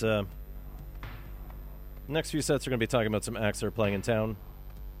 But next few sets are going to be talking about some acts that are playing in town.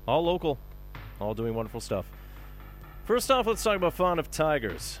 All local, all doing wonderful stuff. First off, let's talk about Fond of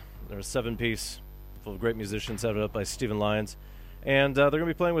Tigers. They're a 7-piece full of great musicians headed up by Stephen Lyons. And they're going to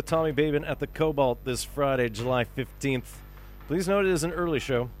be playing with Tommy Babin at the Cobalt this Friday, July 15th. Please note it is an early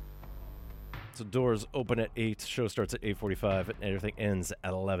show. So doors open at 8, show starts at 8:45, and everything ends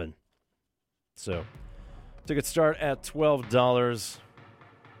at 11. So tickets start at $12.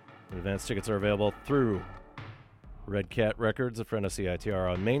 Advance tickets are available through Red Cat Records, a friend of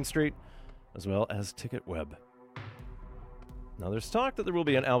CITR on Main Street, as well as TicketWeb. Now there's talk that there will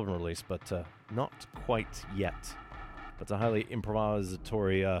be an album release, but not quite yet. But it's a highly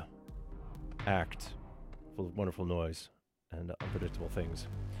improvisatory act full of wonderful noise and unpredictable things.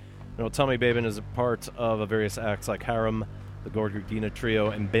 You know, Tommy Babin is a part of various acts like Harem, the Gorgina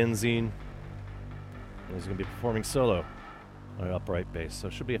Trio, and Benzene. And he's going to be performing solo on an upright bass, so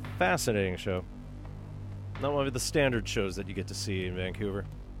it should be a fascinating show. Not one of the standard shows that you get to see in Vancouver.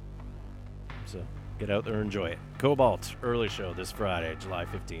 So get out there and enjoy it. Cobalt, early show this Friday, July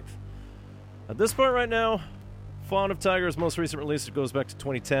 15th. At this point right now, Fond of Tigers' most recent release goes back to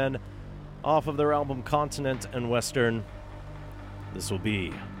 2010, off of their album Continent and Western. This will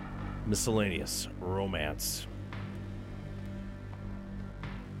be Miscellaneous Romance.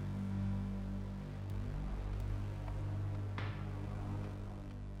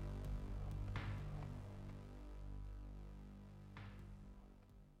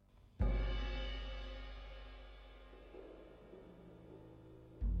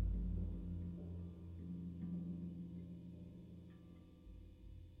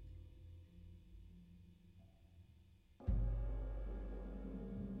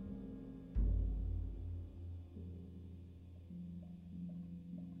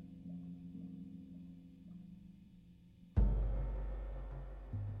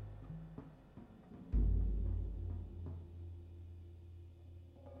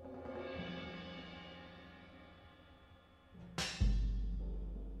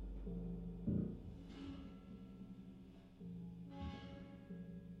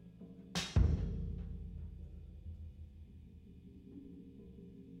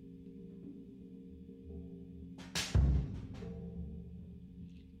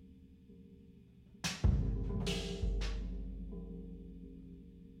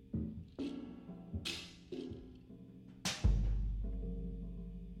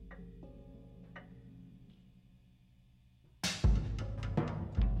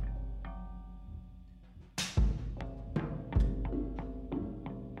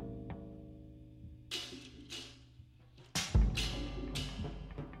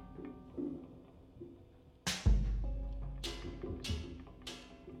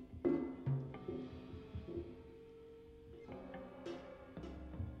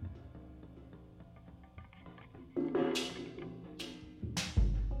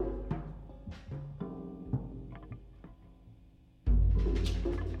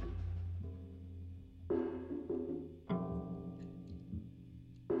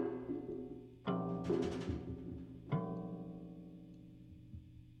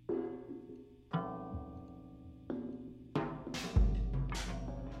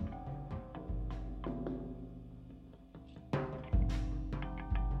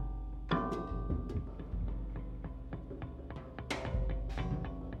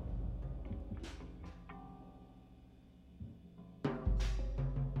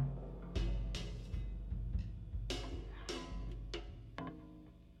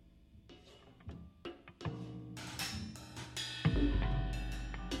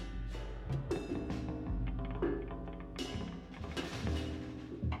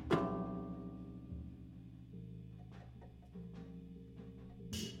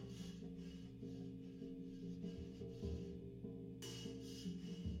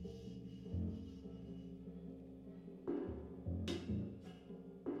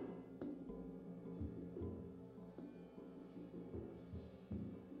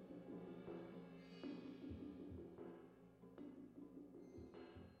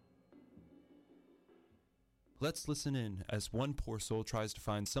 Let's listen in as one poor soul tries to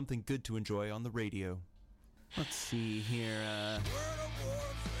find something good to enjoy on the radio. Let's see here,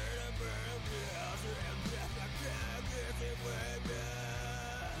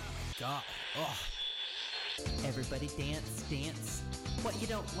 God. Oh. Everybody dance, dance. What, you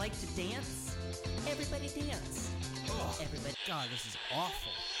don't like to dance? Everybody dance. Everybody. God, this is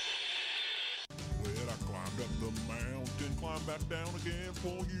awful. Well, I climbed up the mountain, climbed back down again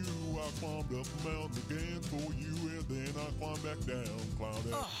for you. I climbed up the mountain again for you, and then I climbed back down,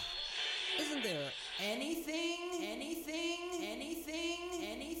 climbed up. Isn't there anything?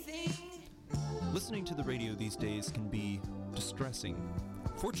 Listening to the radio these days can be distressing.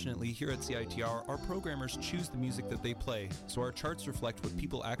 Fortunately, here at CITR, our programmers choose the music that they play, so our charts reflect what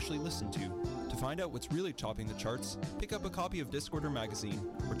people actually listen to. To find out what's really topping the charts, pick up a copy of Discorder magazine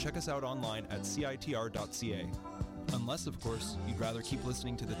or check us out online at citr.ca. Unless, of course, you'd rather keep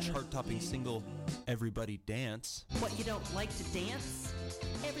listening to the chart-topping single, Everybody Dance. What, you don't like to dance?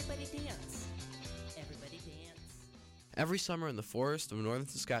 Everybody dance. Everybody dance. Every summer in the forest of northern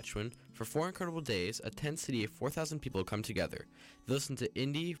Saskatchewan, for 4 incredible days, a tent city of 4,000 people come together. They listen to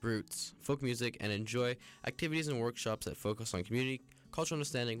indie, roots, folk music, and enjoy activities and workshops that focus on community, cultural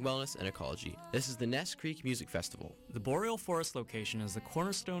understanding, wellness, and ecology. This is the Ness Creek Music Festival. The Boreal Forest location is the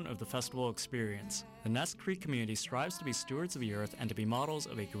cornerstone of the festival experience. The Ness Creek community strives to be stewards of the earth and to be models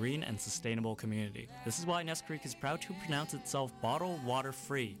of a green and sustainable community. This is why Ness Creek is proud to pronounce itself bottled water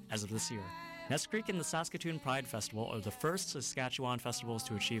free as of this year. Ness Creek and the Saskatoon Pride Festival are the first Saskatchewan festivals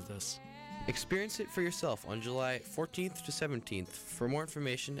to achieve this. Experience it for yourself on July 14th to 17th. For more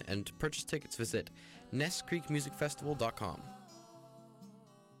information and to purchase tickets, visit nesscreekmusicfestival.com.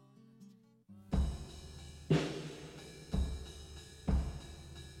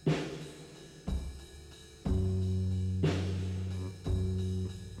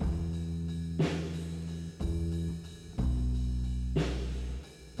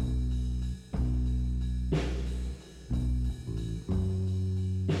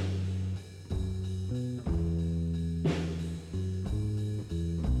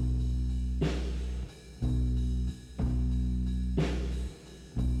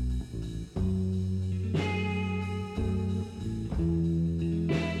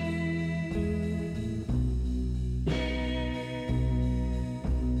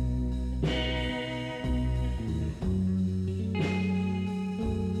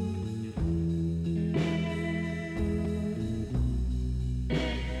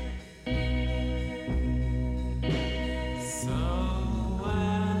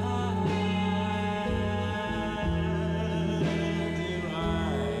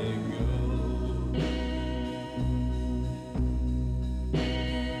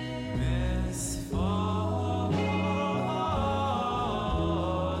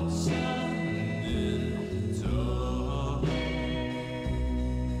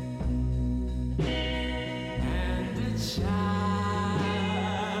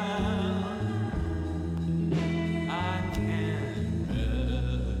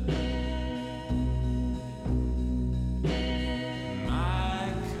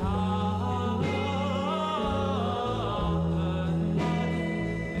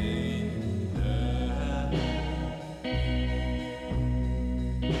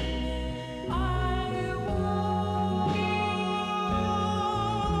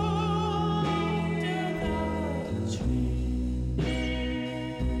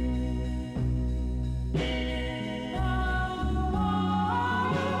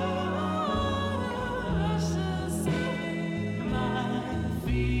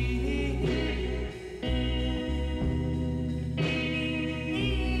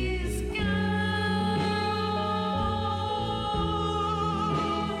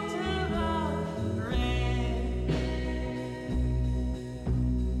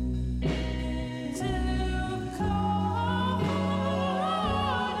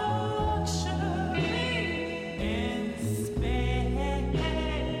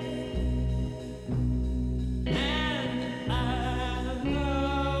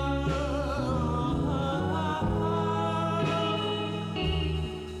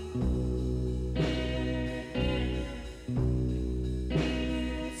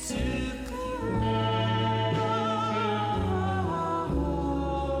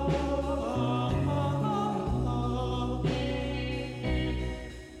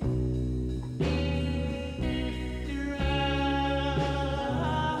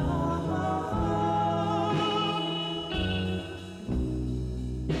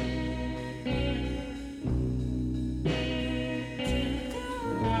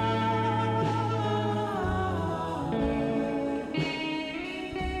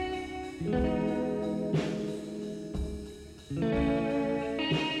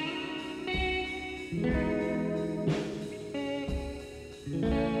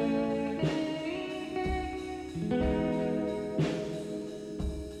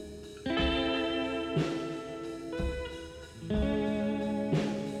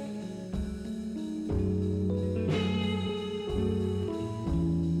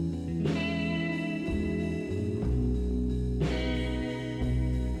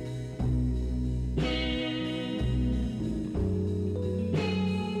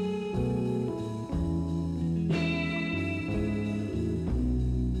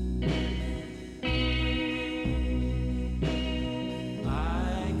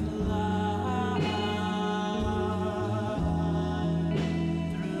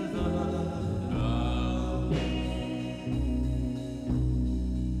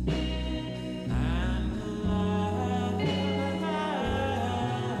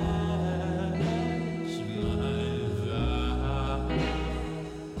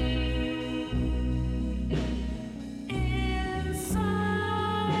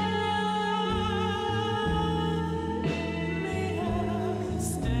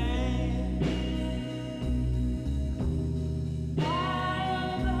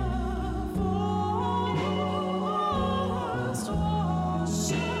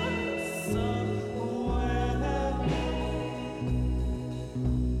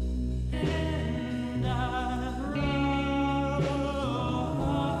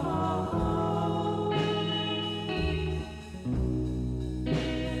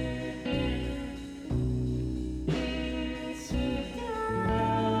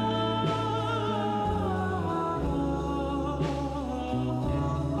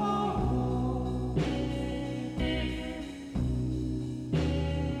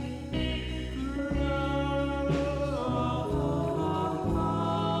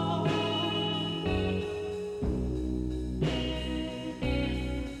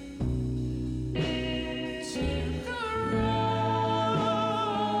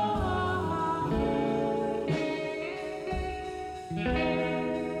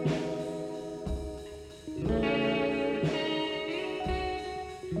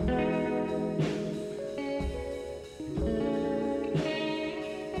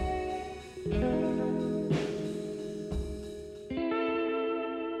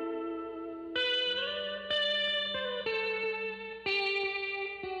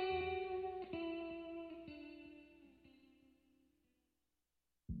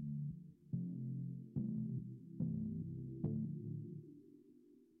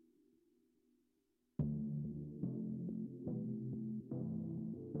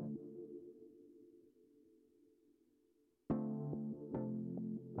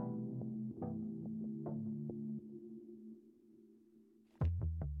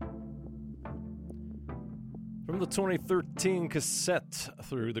 From the 2013 cassette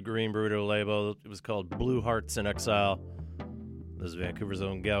through the Green Burrito label, it was called Blue Hearts in Exile. This is Vancouver's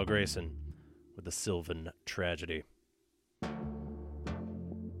own Gal Grayson with the Sylvan Tragedy.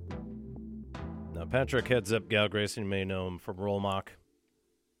 Now, Patrick heads up Gal Grayson. You may know him from Roll Mock,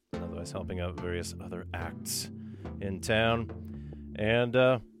 otherwise helping out various other acts in town. And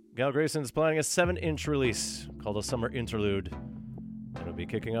Gal Grayson is planning a 7-inch release called a Summer Interlude. It'll be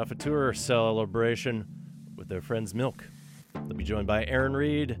kicking off a tour celebration with their friends Milk. They'll be joined by Aaron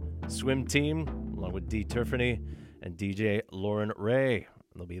Reed, Swim Team, along with Dee Tiffany and DJ Lauren Ray.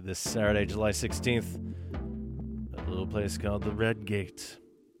 They'll be this Saturday, July 16th, at a little place called the Red Gate.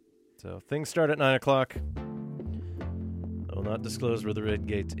 So things start at 9 o'clock. I will not disclose where the Red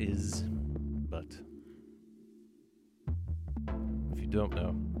Gate is, but if you don't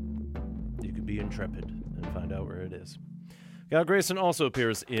know, you could be intrepid and find out where it is. Gal Grayson also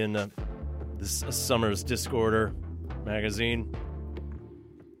appears in this summer's Discorder magazine.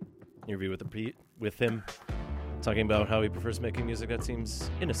 Interview with him, talking about how he prefers making music that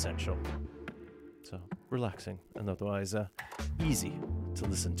seems inessential. So relaxing and otherwise easy to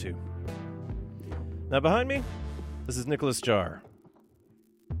listen to. Now behind me, this is Nicholas Jarre,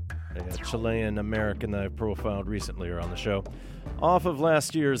 a Chilean American that I profiled recently on the show, off of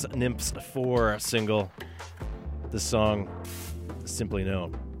last year's Nymphs 4 single. This song is simply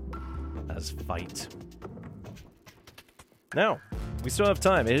known as Fight. Now, we still have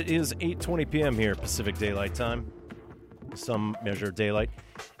time. It is 8:20 p.m. here, Pacific Daylight Time. Some measure of daylight.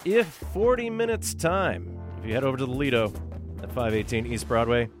 If 40 minutes time, if you head over to the Lido at 518 East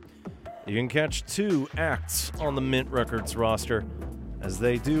Broadway, you can catch 2 acts on the Mint Records roster as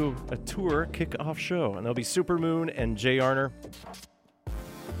they do a tour kickoff show. And they'll be Supermoon and Jay Arner.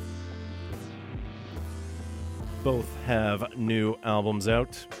 Both have new albums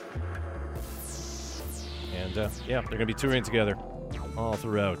out. And they're going to be touring together all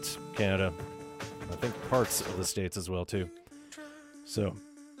throughout Canada. I think parts of the States as well, too. So,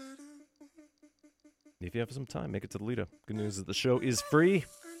 if you have some time, make it to the Lido. Good news is the show is free.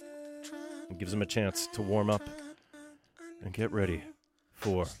 It gives them a chance to warm up and get ready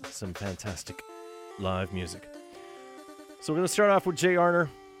for some fantastic live music. So we're going to start off with Jay Arner.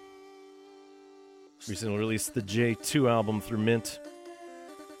 Recently released the J2 album through Mint.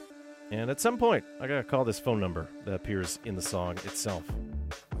 And at some point, I got to call this phone number that appears in the song itself.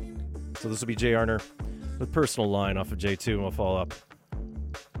 So this will be Jay Arner with Personal Line off of J2, and we'll follow up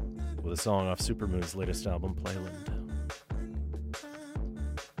with a song off Supermoon's latest album, Playland.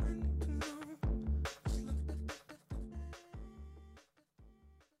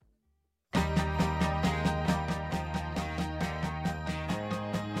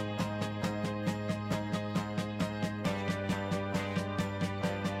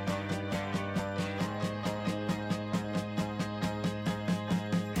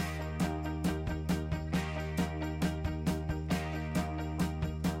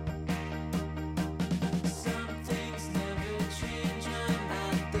 Some things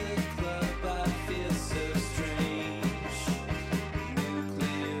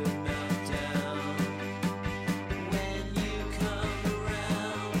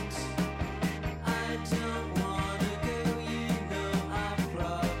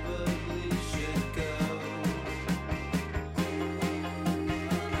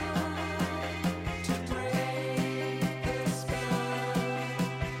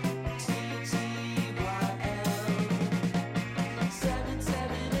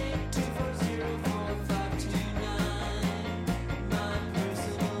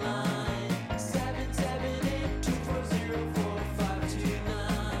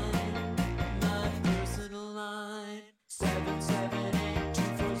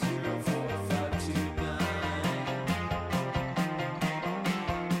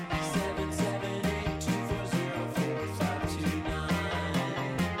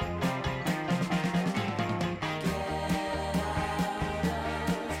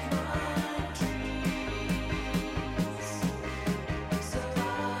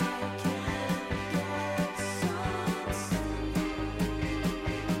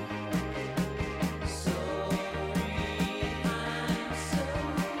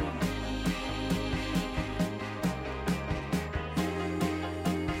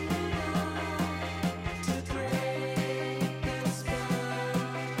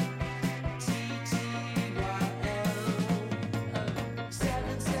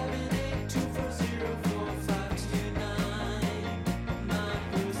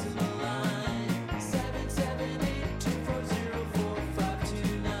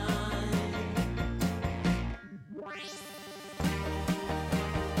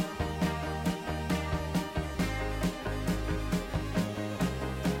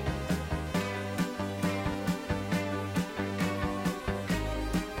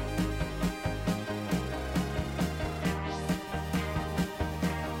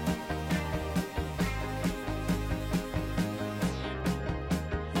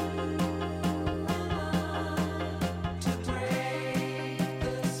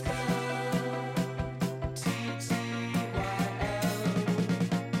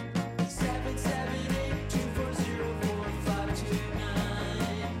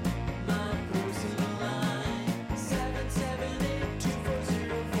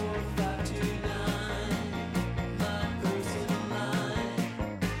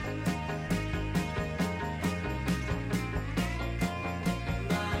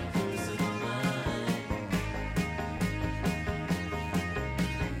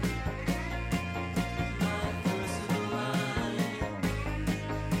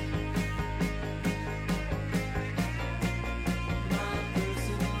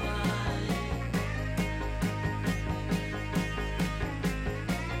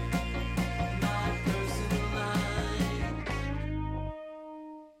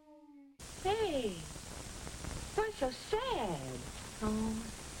Hey, what's so sad? Oh,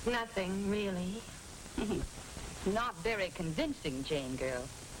 nothing, really. Not very convincing, Jane girl.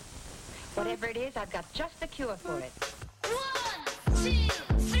 Whatever it is, I've got just the cure for it. 1, 2,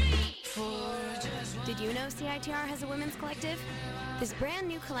 3, 4. Did you know CITR has a women's collective? This brand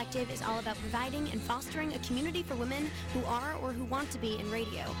new collective is all about providing and fostering a community for women who are or who want to be in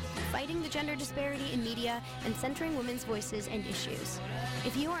radio, fighting the gender disparity in media, and centering women's voices and issues.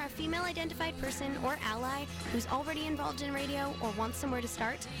 If you are a female-identified person or ally who's already involved in radio or wants somewhere to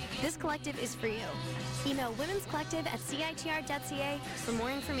start, this collective is for you. Email womenscollective@citr.ca for more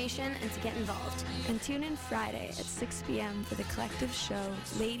information and to get involved. And tune in Friday at 6 p.m. for the collective show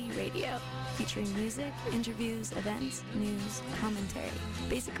Lady Radio, featuring music, interviews, events, news, commentary,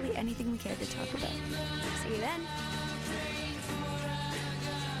 basically anything we care to talk about. See you then.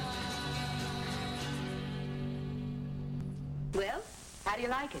 Well, how do you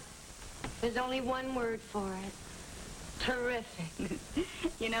like it? There's only one word for it. Terrific.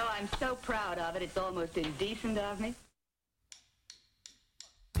 You know, I'm so proud of it, it's almost indecent of me.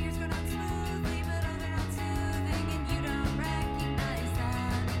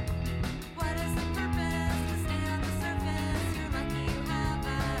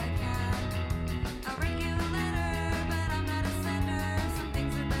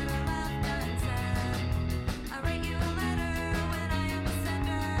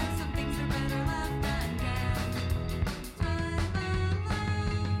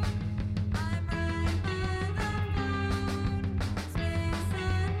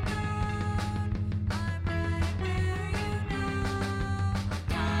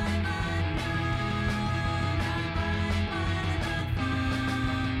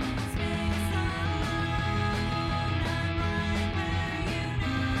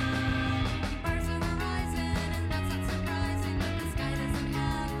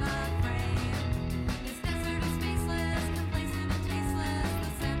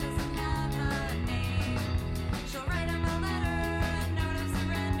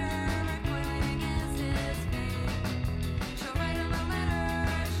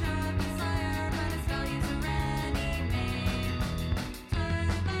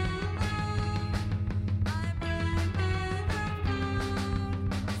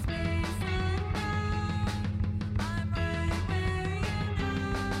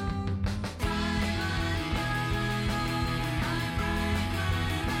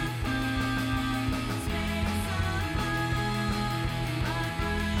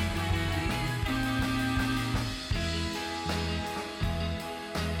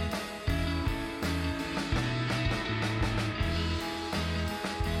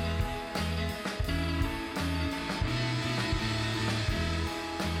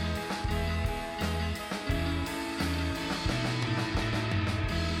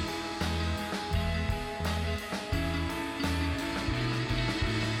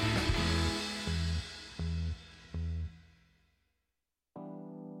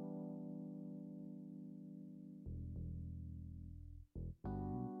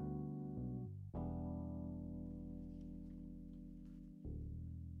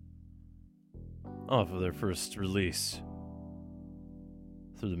 Off of their first release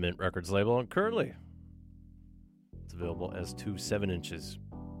through the Mint Records label, and currently it's available as 2 7-inches,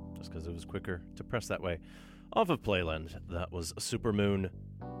 just because it was quicker to press that way. Off of Playland, that was Supermoon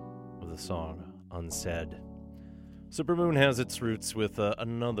with the song Unsaid. Supermoon has its roots with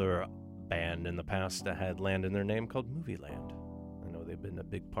another band in the past that had land in their name called Movieland. I know they've been a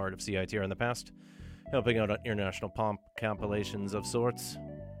big part of CITR in the past, helping out on international pomp compilations of sorts,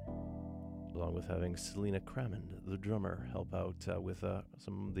 along with having Selena Cramond, the drummer, help out with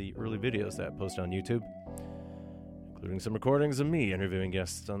some of the early videos that I post on YouTube, including some recordings of me interviewing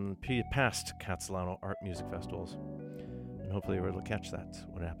guests on past Catalano art music festivals. And hopefully you were able to catch that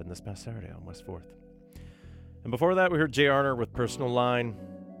when it happened this past Saturday on West 4th. And before that, we heard Jay Arner with Personal Line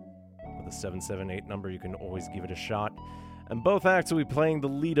with a 778 number. You can always give it a shot. And both acts will be playing the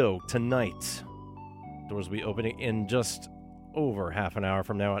Lido tonight. Doors will be opening in just over half an hour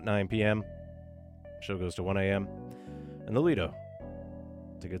from now at 9 p.m. Show goes to 1 a.m. And the Lido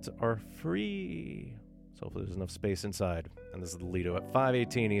tickets are free. So hopefully there's enough space inside. And this is the Lido at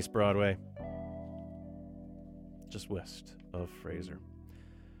 518 East Broadway, just west of Fraser.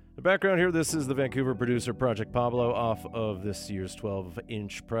 The background here, this is the Vancouver producer Project Pablo off of this year's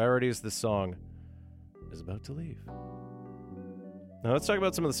 12-inch Priorities. This song is about to leave. Now let's talk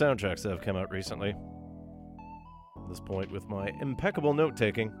about some of the soundtracks that have come out recently. At this point, with my impeccable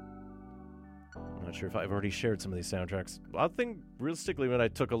note-taking, I'm not sure if I've already shared some of these soundtracks. I think, realistically, when I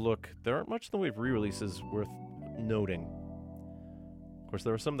took a look, there aren't much in the way of re-releases worth noting. Of course,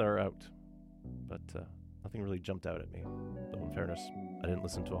 there are some that are out, but nothing really jumped out at me. Though, in fairness, I didn't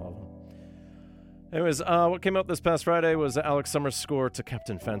listen to all of them. Anyways, what came out this past Friday was Alex Summers' score to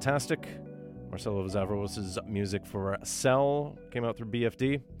Captain Fantastic. Marcelo Zavros' music for Cell came out through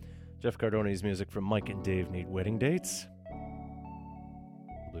BFD. Jeff Cardone's music from Mike and Dave Need Wedding Dates.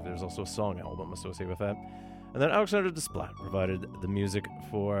 I believe there's also a song album associated with that. And then Alexander Desplat provided the music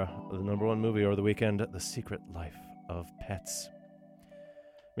for the #1 movie over the weekend, The Secret Life of Pets.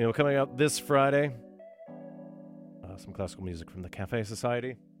 Meanwhile, coming out this Friday, some classical music from the Cafe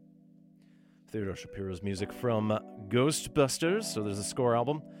Society. Theodore Shapiro's music from Ghostbusters. So there's a score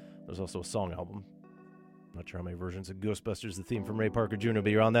album. There's also a song album. Not sure how many versions of Ghostbusters, the theme from Ray Parker Jr.,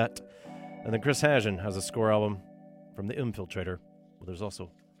 but you're on that. And then Chris Hagen has a score album from The Infiltrator. Well, there's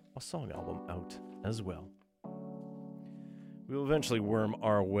also a song album out as well. We will eventually worm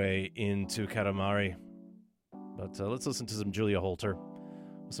our way into Katamari. But let's listen to some Julia Holter.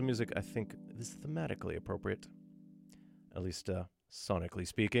 Some music I think is thematically appropriate. At least sonically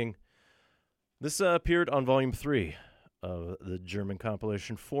speaking. This appeared on Volume 3 of the German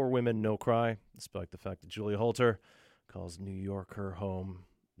compilation For Women No Cry, despite the fact that Julia Holter calls New York her home.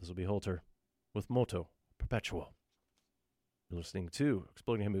 This will be Holter with Moto Perpetual. You're listening to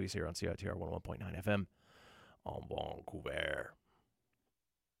Exploding Head Movies here on CITR 101.9 FM on Vancouver.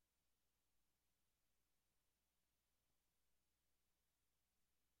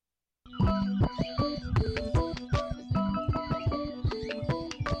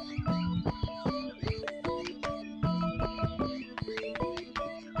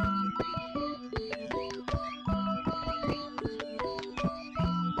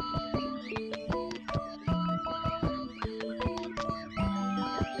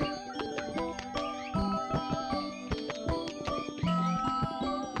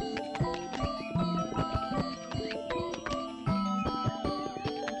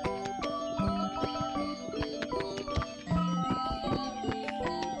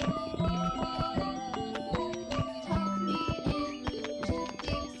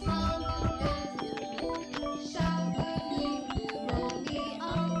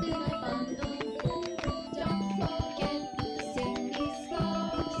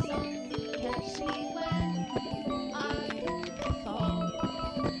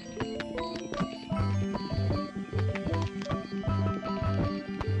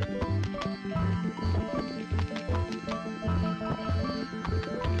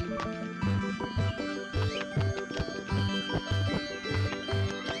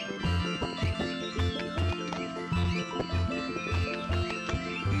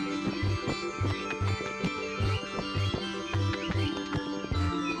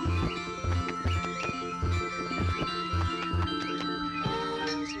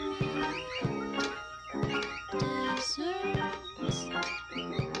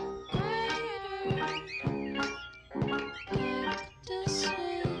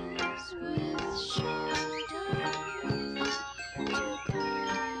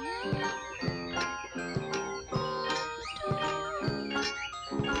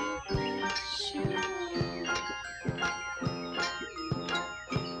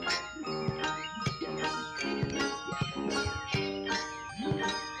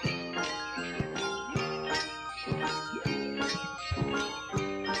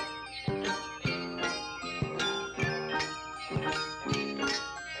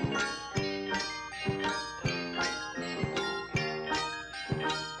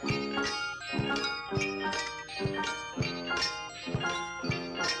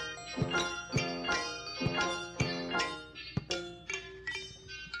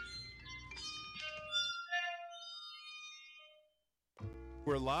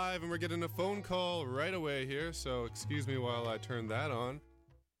 We're live and we're getting a phone call right away here, so excuse me while I turn that on.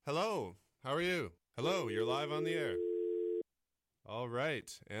 Hello, how are you? Hello, you're live on the air. All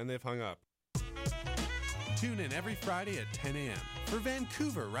right, and they've hung up. Tune in every Friday at 10 a.m. for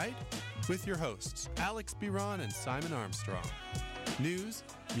Vancouver, right? With your hosts, Alex Biron and Simon Armstrong. News,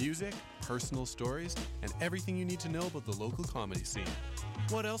 music, personal stories, and everything you need to know about the local comedy scene.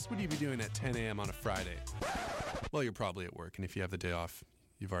 What else would you be doing at 10 a.m. on a Friday? Well, you're probably at work, and if you have the day off,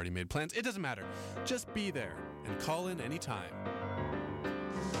 you've already made plans. It doesn't matter. Just be there and call in anytime.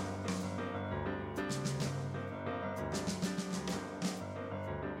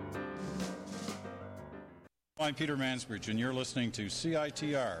 I'm Peter Mansbridge, and you're listening to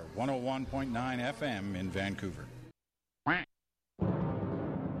CITR 101.9 FM in Vancouver.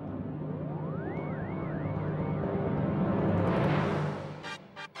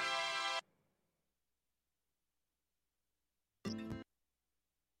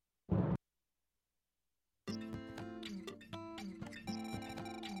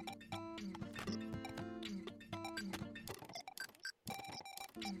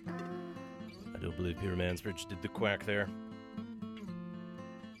 believe Peter Mansbridge did the quack there.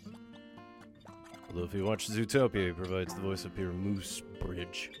 Although if you watch Zootopia, he provides the voice of Peter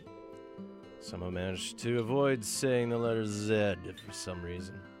Moosebridge. Somehow managed to avoid saying the letter Z for some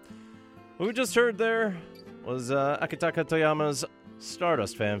reason. What we just heard there was Akitaka Toyama's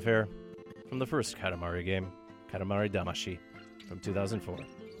Stardust fanfare from the first Katamari game, Katamari Damacy, from 2004.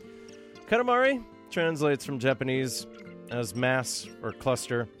 Katamari translates from Japanese as mass or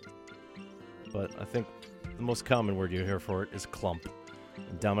cluster, but I think the most common word you hear for it is clump,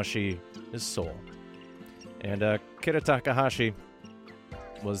 and Damacy is soul. And Kira Takahashi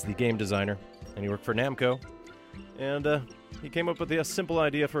was the game designer, and he worked for Namco, and he came up with a simple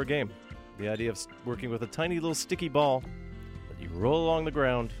idea for a game. The idea of working with a tiny little sticky ball that you roll along the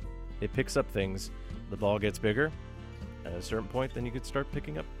ground, it picks up things, the ball gets bigger, at a certain point then you could start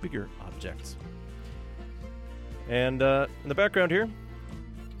picking up bigger objects. And in the background here,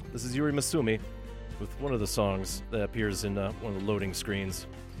 this is Yuri Masumi with one of the songs that appears in one of the loading screens.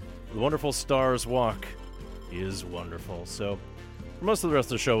 The Wonderful Stars Walk is wonderful. So for most of the rest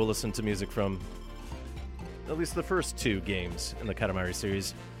of the show, we'll listen to music from at least the first two games in the Katamari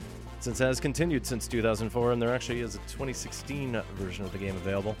series, since it has continued since 2004, and there actually is a 2016 version of the game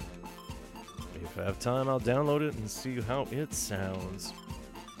available. If I have time, I'll download it and see how it sounds.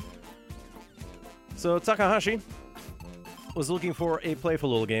 So Takahashi was looking for a playful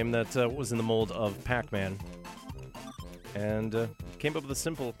little game that was in the mold of Pac-Man, and came up with a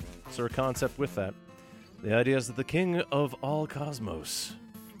simple sort of concept with that. The idea is that the king of all cosmos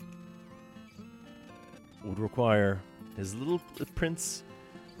would require his little prince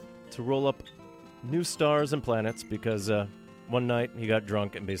to roll up new stars and planets, because one night he got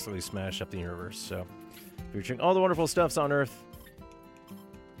drunk and basically smashed up the universe. So, featuring all the wonderful stuffs on Earth,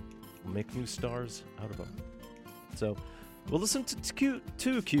 we'll make new stars out of them. So, we'll listen to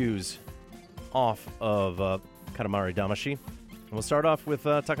two cues off of Katamari Damacy, and we'll start off with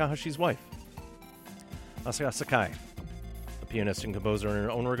Takahashi's wife, Asuka Sakai, a pianist and composer in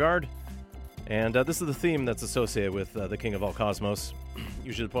her own regard. And this is the theme that's associated with the King of All Cosmos.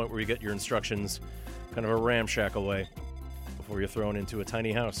 Usually the point where you get your instructions kind of a ramshackle way before you're thrown into a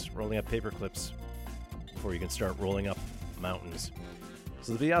tiny house, rolling up paper clips before you can start rolling up mountains.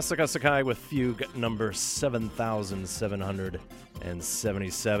 So the Asuka Sakai with fugue number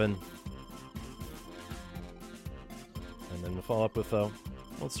 7777. And then we'll follow up with,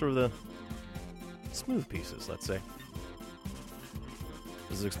 sort of the smooth pieces, let's say.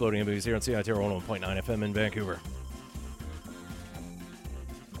 This is Exploding in Movies here on CITR 101.9 FM in Vancouver.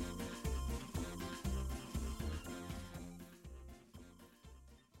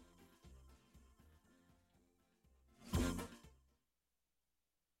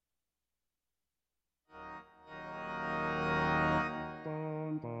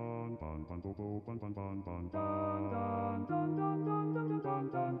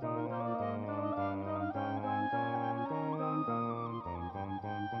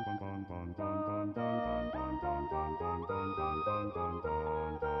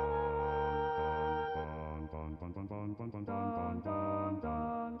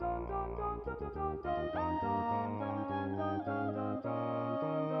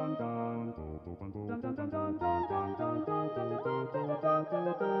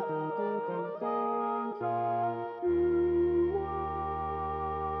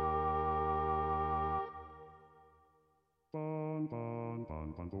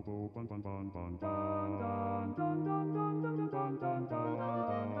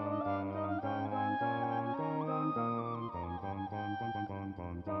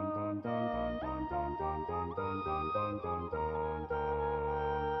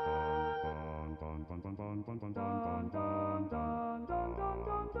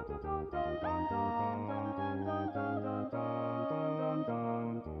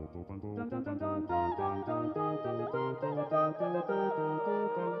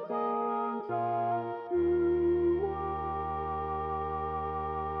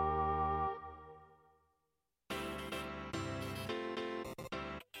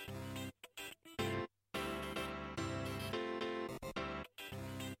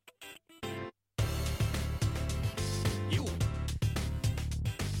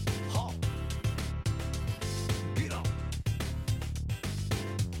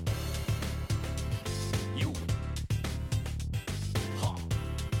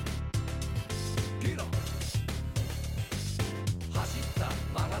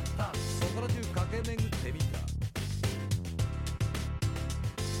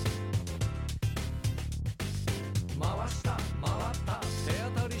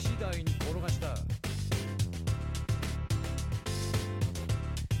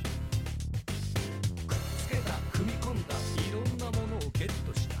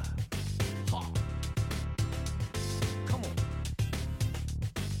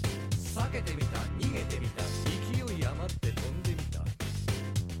 避けてみた逃げてみた勢い余って飛んでみた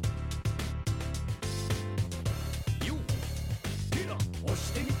よテラ押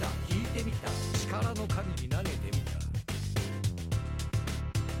してみた引いてみた力の限り投げてみた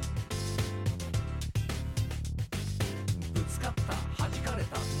ぶつかった弾かれ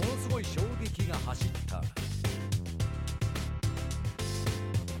たものすごい衝撃が走った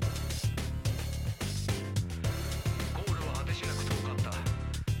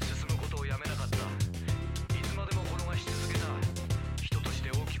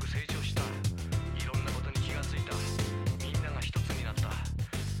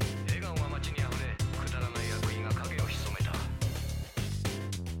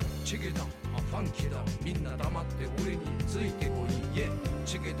チゲだファンキーだみんな黙って俺についてこいイエ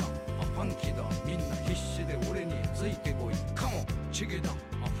チゲだファンキーだみんな必死で俺についてこいカモチゲだ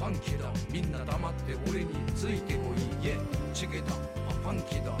ファンキーだみんな黙って俺についてこいイエチゲだファン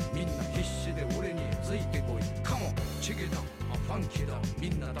キーだみんな必死で俺についてこいカモチゲだファンキーだみ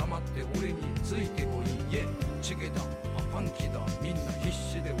んな黙って俺についてこいイエチゲだファンキーだみんな必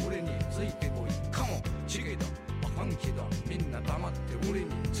死で俺についてこいカモチゲだファンキーだみんな黙って俺に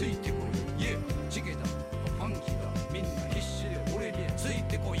ついてこいイエチゲだファンキーだみんな必死で俺につい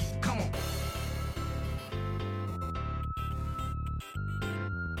てこいカモン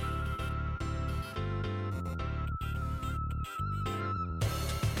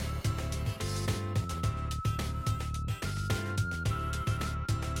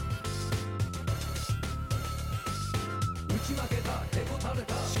打ち負けたへこたれ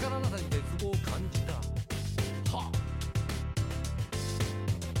た力なさに絶望を感じた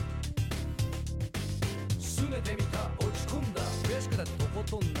拗ねてみた落ち込んだ悔しくてとこ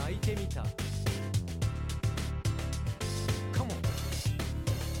とん泣いてみたカモン考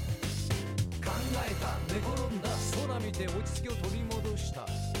えた寝転んだ空見て落ち着きを取り戻した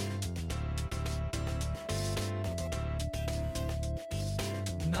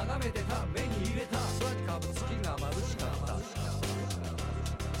眺めてた目に入れた空にかぶ月が眩しかった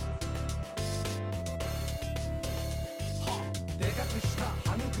でかくした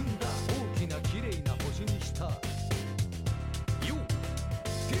育んだ大きな綺麗な星にしたよ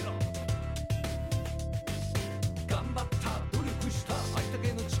テラ頑張った努力した相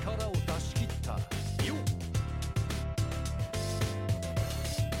手の力を出し切ったよ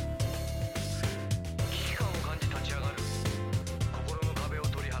危機感を感じ立ち上がる心の壁を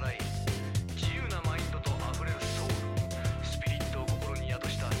取り払い自由なマインドと溢れるソウルスピリットを心に宿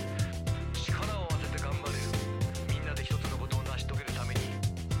した力を合わせて頑張れるみんなで一つのことを成し遂げるために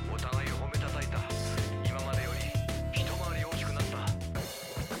お互いを褒めたたいた今までより一回り大きくなった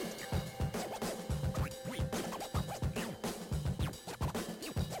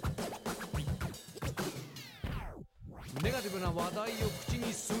ネガティブな話題を口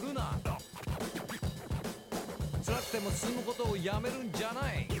にするな辛くても進むことをやめるんじゃ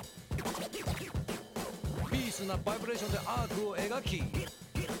ないピースなバイブレーションでアークを描きこ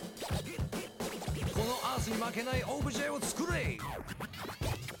のアースに負けないオブジェを作れ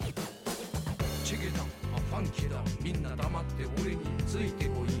チゲだファンキーだみんな黙って俺について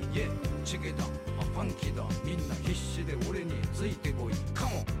こいイエチゲだファンキーだみんな必死で俺についてこいカ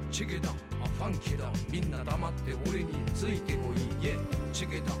モンチゲだファンキーだみんな黙って俺についてこいイエチ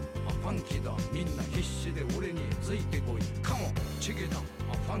ゲだファンキーだみんな必死で俺についてこいカモンチゲだ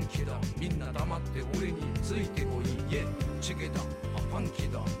ファンキーだみんな黙って俺についてこいイエチゲだファンキ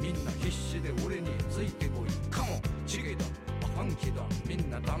ーだみんな必死で俺についてこいカモンチゲだファンキーだみん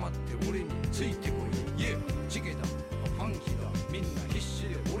な黙って俺についてこいイエチゲだファンキーだみんな必死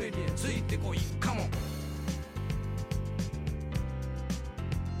で俺についてこいカモン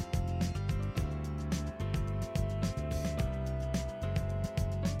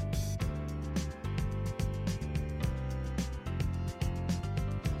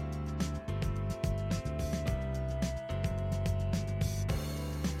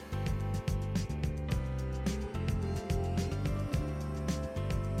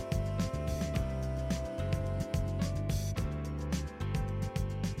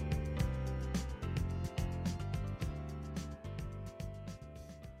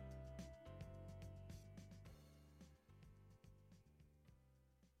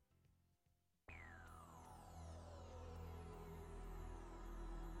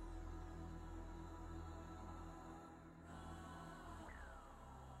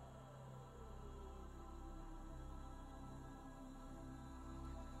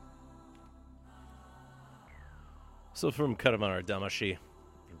So from Karamana Damashi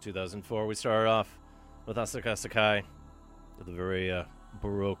from 2004, we started off with Asaka Sakai with a very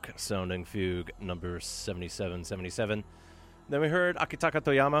Baroque-sounding fugue, number 7777. Then we heard Akitaka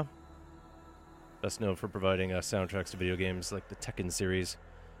Toyama best known for providing soundtracks to video games like the Tekken series.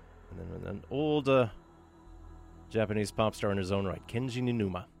 And then an old Japanese pop star in his own right, Kenji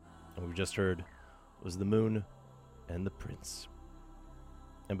Ninuma. And we just heard was The Moon and the Prince.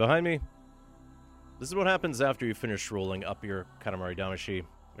 And behind me, this is what happens after you finish rolling up your Katamari Damacy,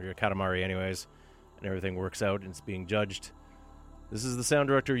 or your Katamari anyways, and everything works out and it's being judged. This is the sound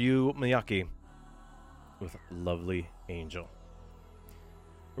director Yu Miyake with Lovely Angel.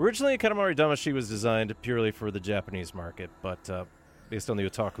 Originally, Katamari Damacy was designed purely for the Japanese market, but based on the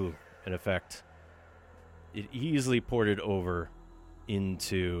otaku in effect, it easily ported over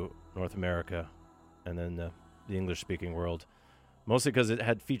into North America and then the English-speaking world, mostly because it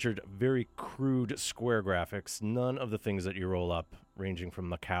had featured very crude square graphics, none of the things that you roll up, ranging from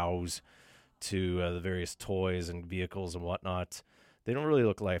the cows to the various toys and vehicles and whatnot. They don't really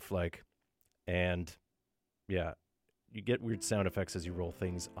look lifelike, and yeah, you get weird sound effects as you roll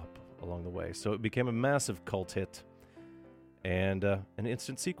things up along the way. So it became a massive cult hit, and an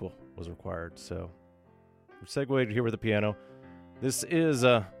instant sequel was required. So we segued here with the piano. This is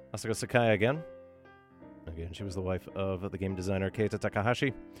Asaka Sakai again. Again, she was the wife of the game designer Keita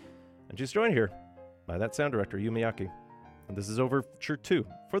Takahashi, and she's joined here by that sound director, Yu Miyake. And this is Overture 2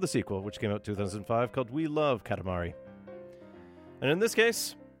 for the sequel, which came out in 2005, called We Love Katamari. And in this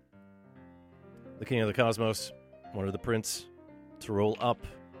case, the King of the Cosmos wanted the prince to roll up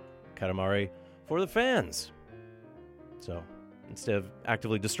Katamari for the fans. So, instead of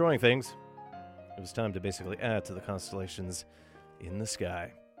actively destroying things, it was time to basically add to the constellations in the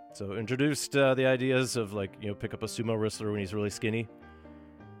sky. So, introduced the ideas of, pick up a sumo wrestler when he's really skinny,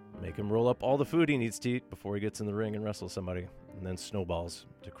 make him roll up all the food he needs to eat before he gets in the ring and wrestles somebody, and then snowballs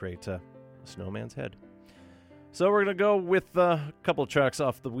to create a snowman's head. So, we're going to go with a couple of tracks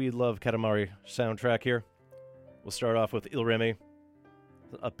off the We Love Katamari soundtrack here. We'll start off with Il Reme,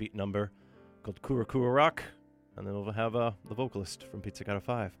 an upbeat number called Kura Kura Rock, and then we'll have the vocalist from Pizzicato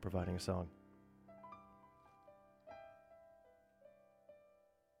 5 providing a song.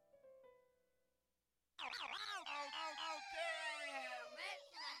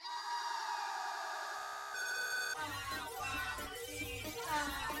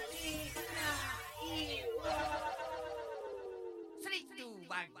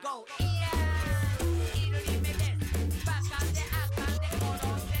 Go!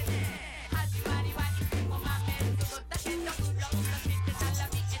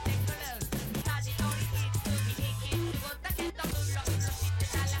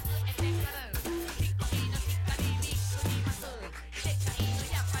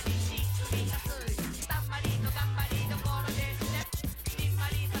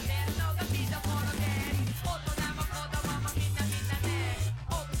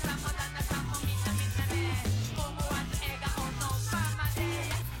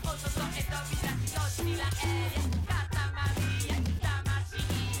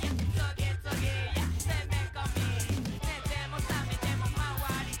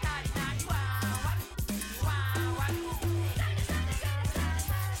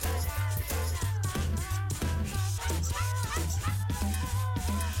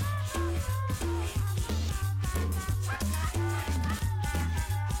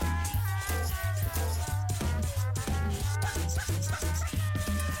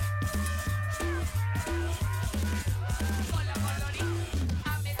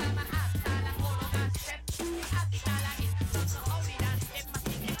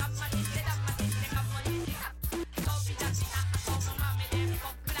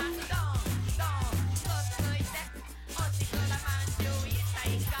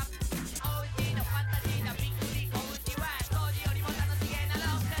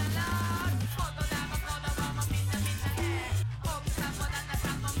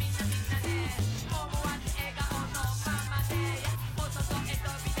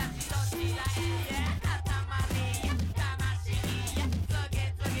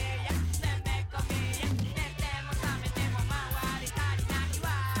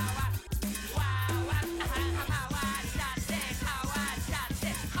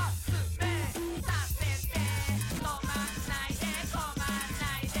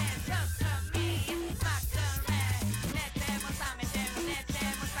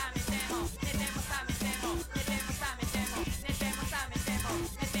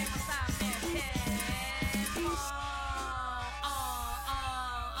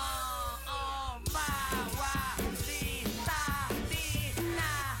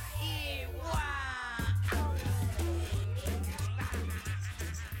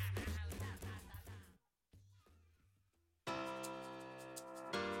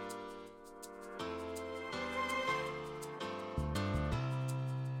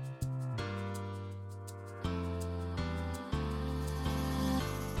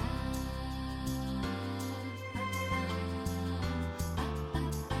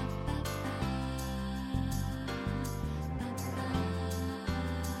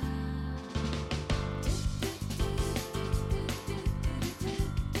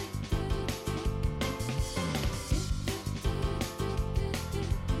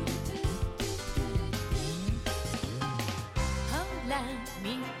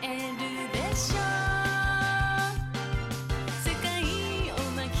 見えるでしょう世界を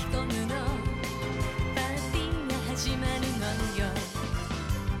巻き込むのパーティーが始まるのよ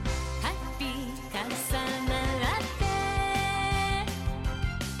ハッピー重なって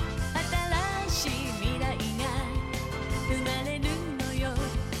新しい未来が生まれるのよ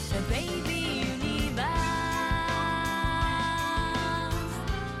Baby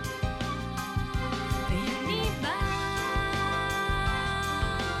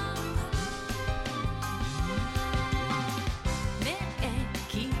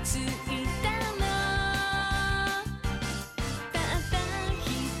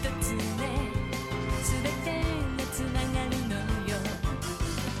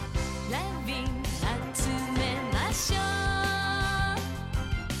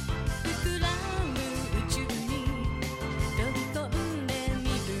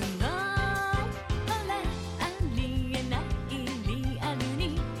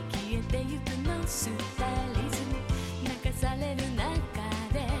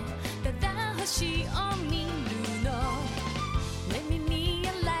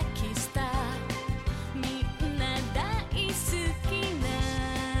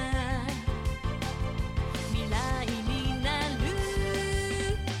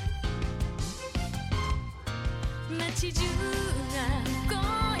街中が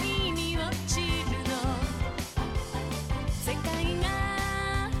恋に落ちるの世界が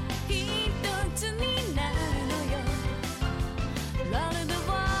一つになるのよ Roll the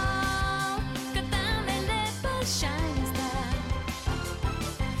wall 固めれば Shine Star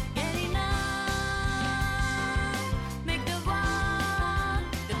Getting on Make the world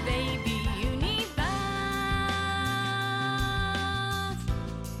the baby universe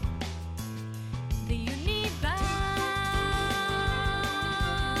The universe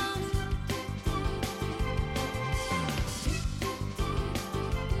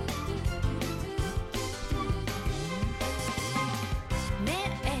ね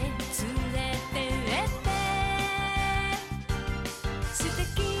え連れてって素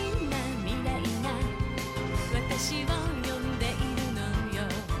敵な未来が私を呼んでいるのよ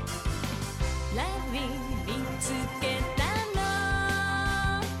Loving 見つけたの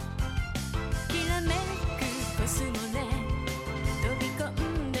きらめくコスモね飛び込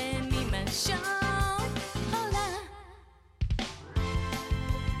んでみましょうほら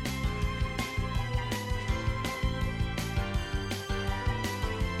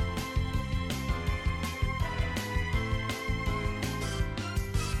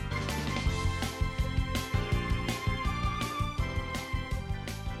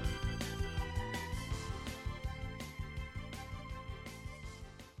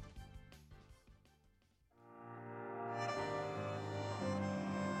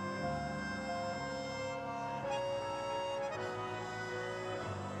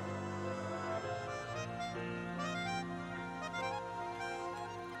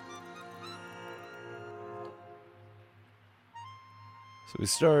So we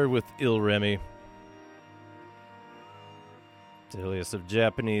started with Il Remy, the alias of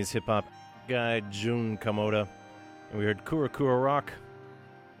Japanese hip-hop guy Jun Kamoda, and we heard Kura Kura Rock.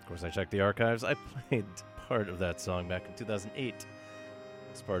 Of course, I checked the archives. I played part of that song back in 2008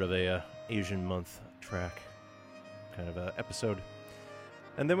 as part of a Asian Month track kind of episode.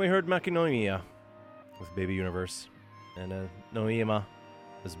 And then we heard Makinomiya with Baby Universe, and Noima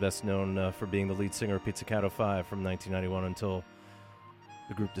is best known for being the lead singer of Pizzicato 5 from 1991 until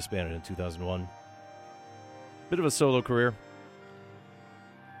the group disbanded in 2001. Bit of a solo career.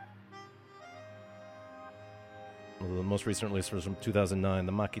 Well, the most recent release was from 2009,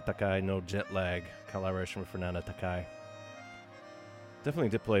 the Maki Takai No Jet Lag, collaboration with Fernanda Takai. Definitely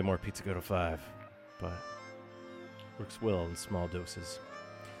did play more Pizzicato 5, but works well in small doses.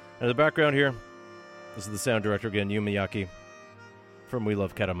 And in the background here, this is the sound director again, Yu Miyake, from We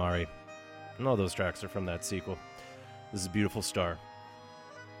Love Katamari. And all those tracks are from that sequel. This is Beautiful Star.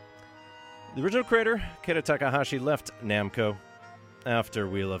 The original creator, Keita Takahashi, left Namco after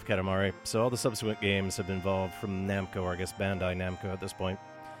We Love Katamari, so all the subsequent games have been involved from Namco, or I guess Bandai Namco at this point.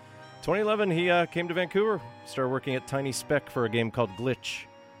 2011, he came to Vancouver, started working at Tiny Speck for a game called Glitch,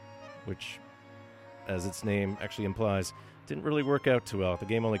 which, as its name actually implies, didn't really work out too well. The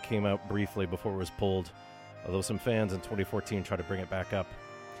game only came out briefly before it was pulled, although some fans in 2014 tried to bring it back up.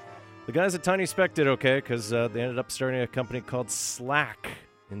 The guys at Tiny Speck did okay, because they ended up starting a company called Slack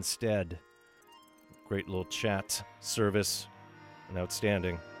instead. Great little chat service, and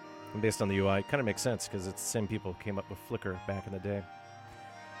outstanding. And based on the UI, it kind of makes sense, because it's the same people who came up with Flickr back in the day.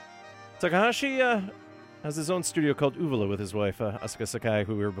 Takahashi has his own studio called Uvula with his wife, Asuka Sakai,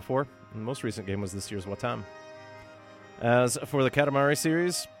 who we were before. And the most recent game was this year's Watam. As for the Katamari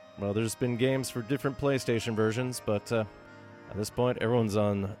series, well, there's been games for different PlayStation versions, but at this point, everyone's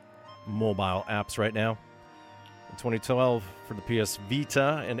on mobile apps right now. In 2012, for the PS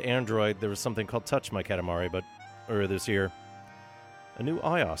Vita and Android, there was something called Touch My Katamari, but earlier this year, a new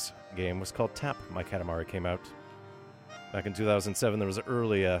iOS game was called Tap My Katamari came out. Back in 2007, there was an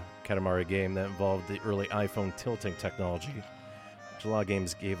early Katamari game that involved the early iPhone tilting technology, which a lot of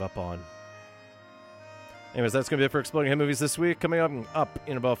games gave up on. Anyways, that's going to be it for Exploding Head Movies this week. Coming up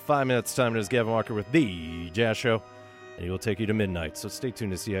in about 5 minutes' time, it is Gavin Walker with The Jazz Show, and he will take you to midnight, so stay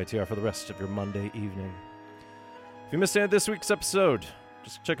tuned to CITR for the rest of your Monday evening. If you missed any of this week's episode,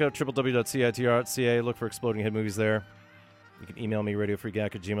 just check out www.citr.ca. Look for Exploding Head Movies there. You can email me,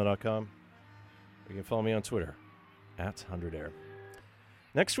 radiofreegack@gmail.com. You can follow me on Twitter, @100air.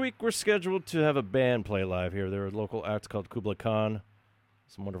 Next week, we're scheduled to have a band play live here. They're a local act called Kubla Khan.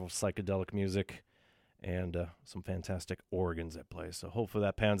 Some wonderful psychedelic music and some fantastic organs at play. So hopefully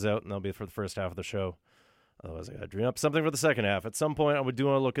that pans out, and that'll be for the first half of the show. Otherwise, I got to dream up something for the second half. At some point, I would do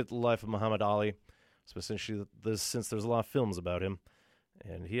want to look at the life of Muhammad Ali, especially since there's a lot of films about him.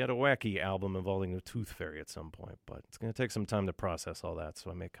 And he had a wacky album involving the Tooth Fairy at some point, but it's going to take some time to process all that,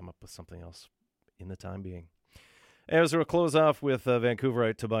 so I may come up with something else in the time being. As we'll close off with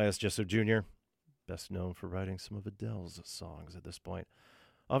Vancouverite Tobias Jesso Jr., best known for writing some of Adele's songs at this point.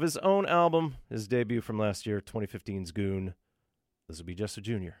 Of his own album, his debut from last year, 2015's Goon, this will be Jesso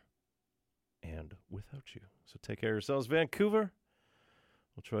Jr. and Without You. So take care of yourselves, Vancouver.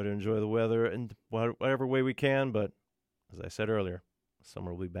 We'll try to enjoy the weather in whatever way we can, but as I said earlier,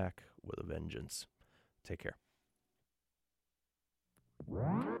 summer will be back with a vengeance. Take care.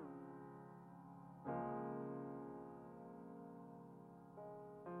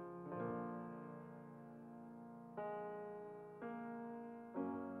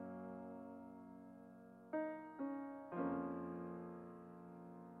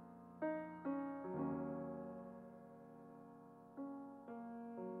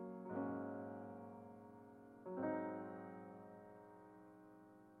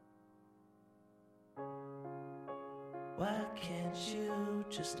 Why can't you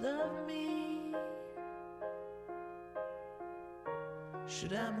just love me?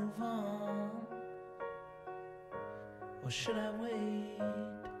 Should I move on? Or should I wait?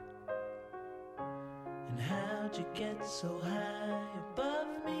 And how'd you get so high above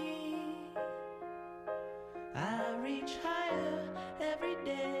me? I reach higher every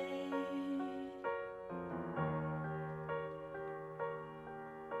day.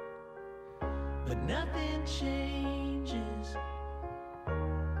 But nothing changes.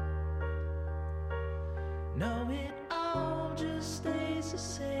 No, it all just stays the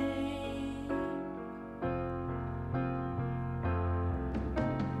same.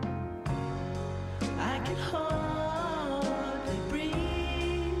 I can hardly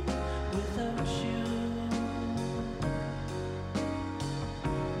breathe without you.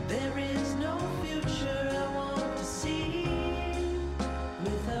 There is no future I want to see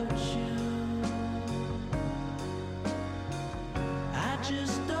without you. I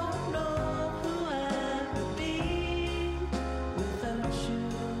just don't know who I would be without you.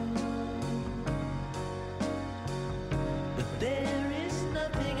 But there is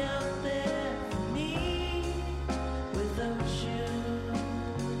nothing out there for me without you.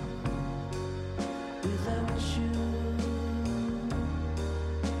 Without you,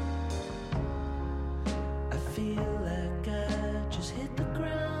 I feel like I just hit the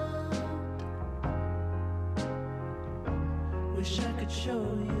ground. Wish I could show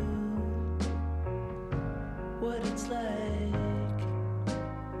you what it's like,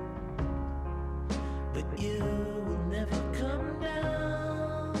 but you will never come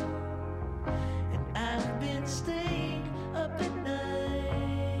down. And I've been staying up at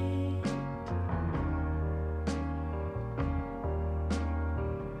night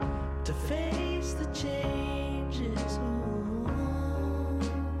to face the changes. Ooh.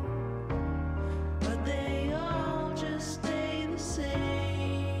 But they all just stay the same.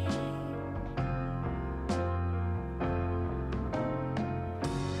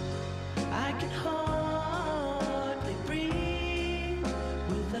 I can hardly breathe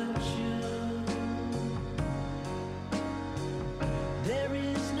without you. There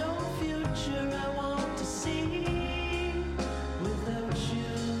is no future I want to see without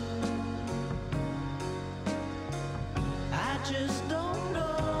you.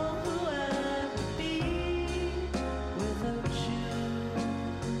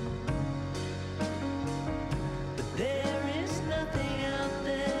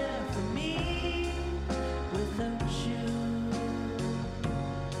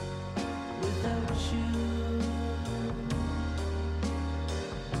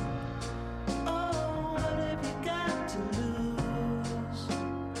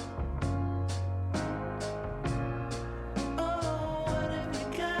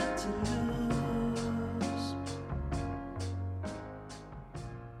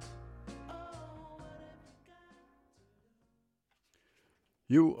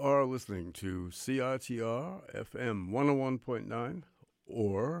 You are listening to CITR FM 101.9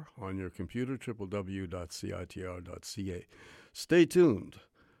 or on your computer, www.citr.ca. Stay tuned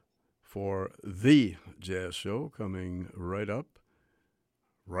for the jazz show coming right up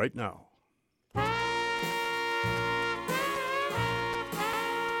right now.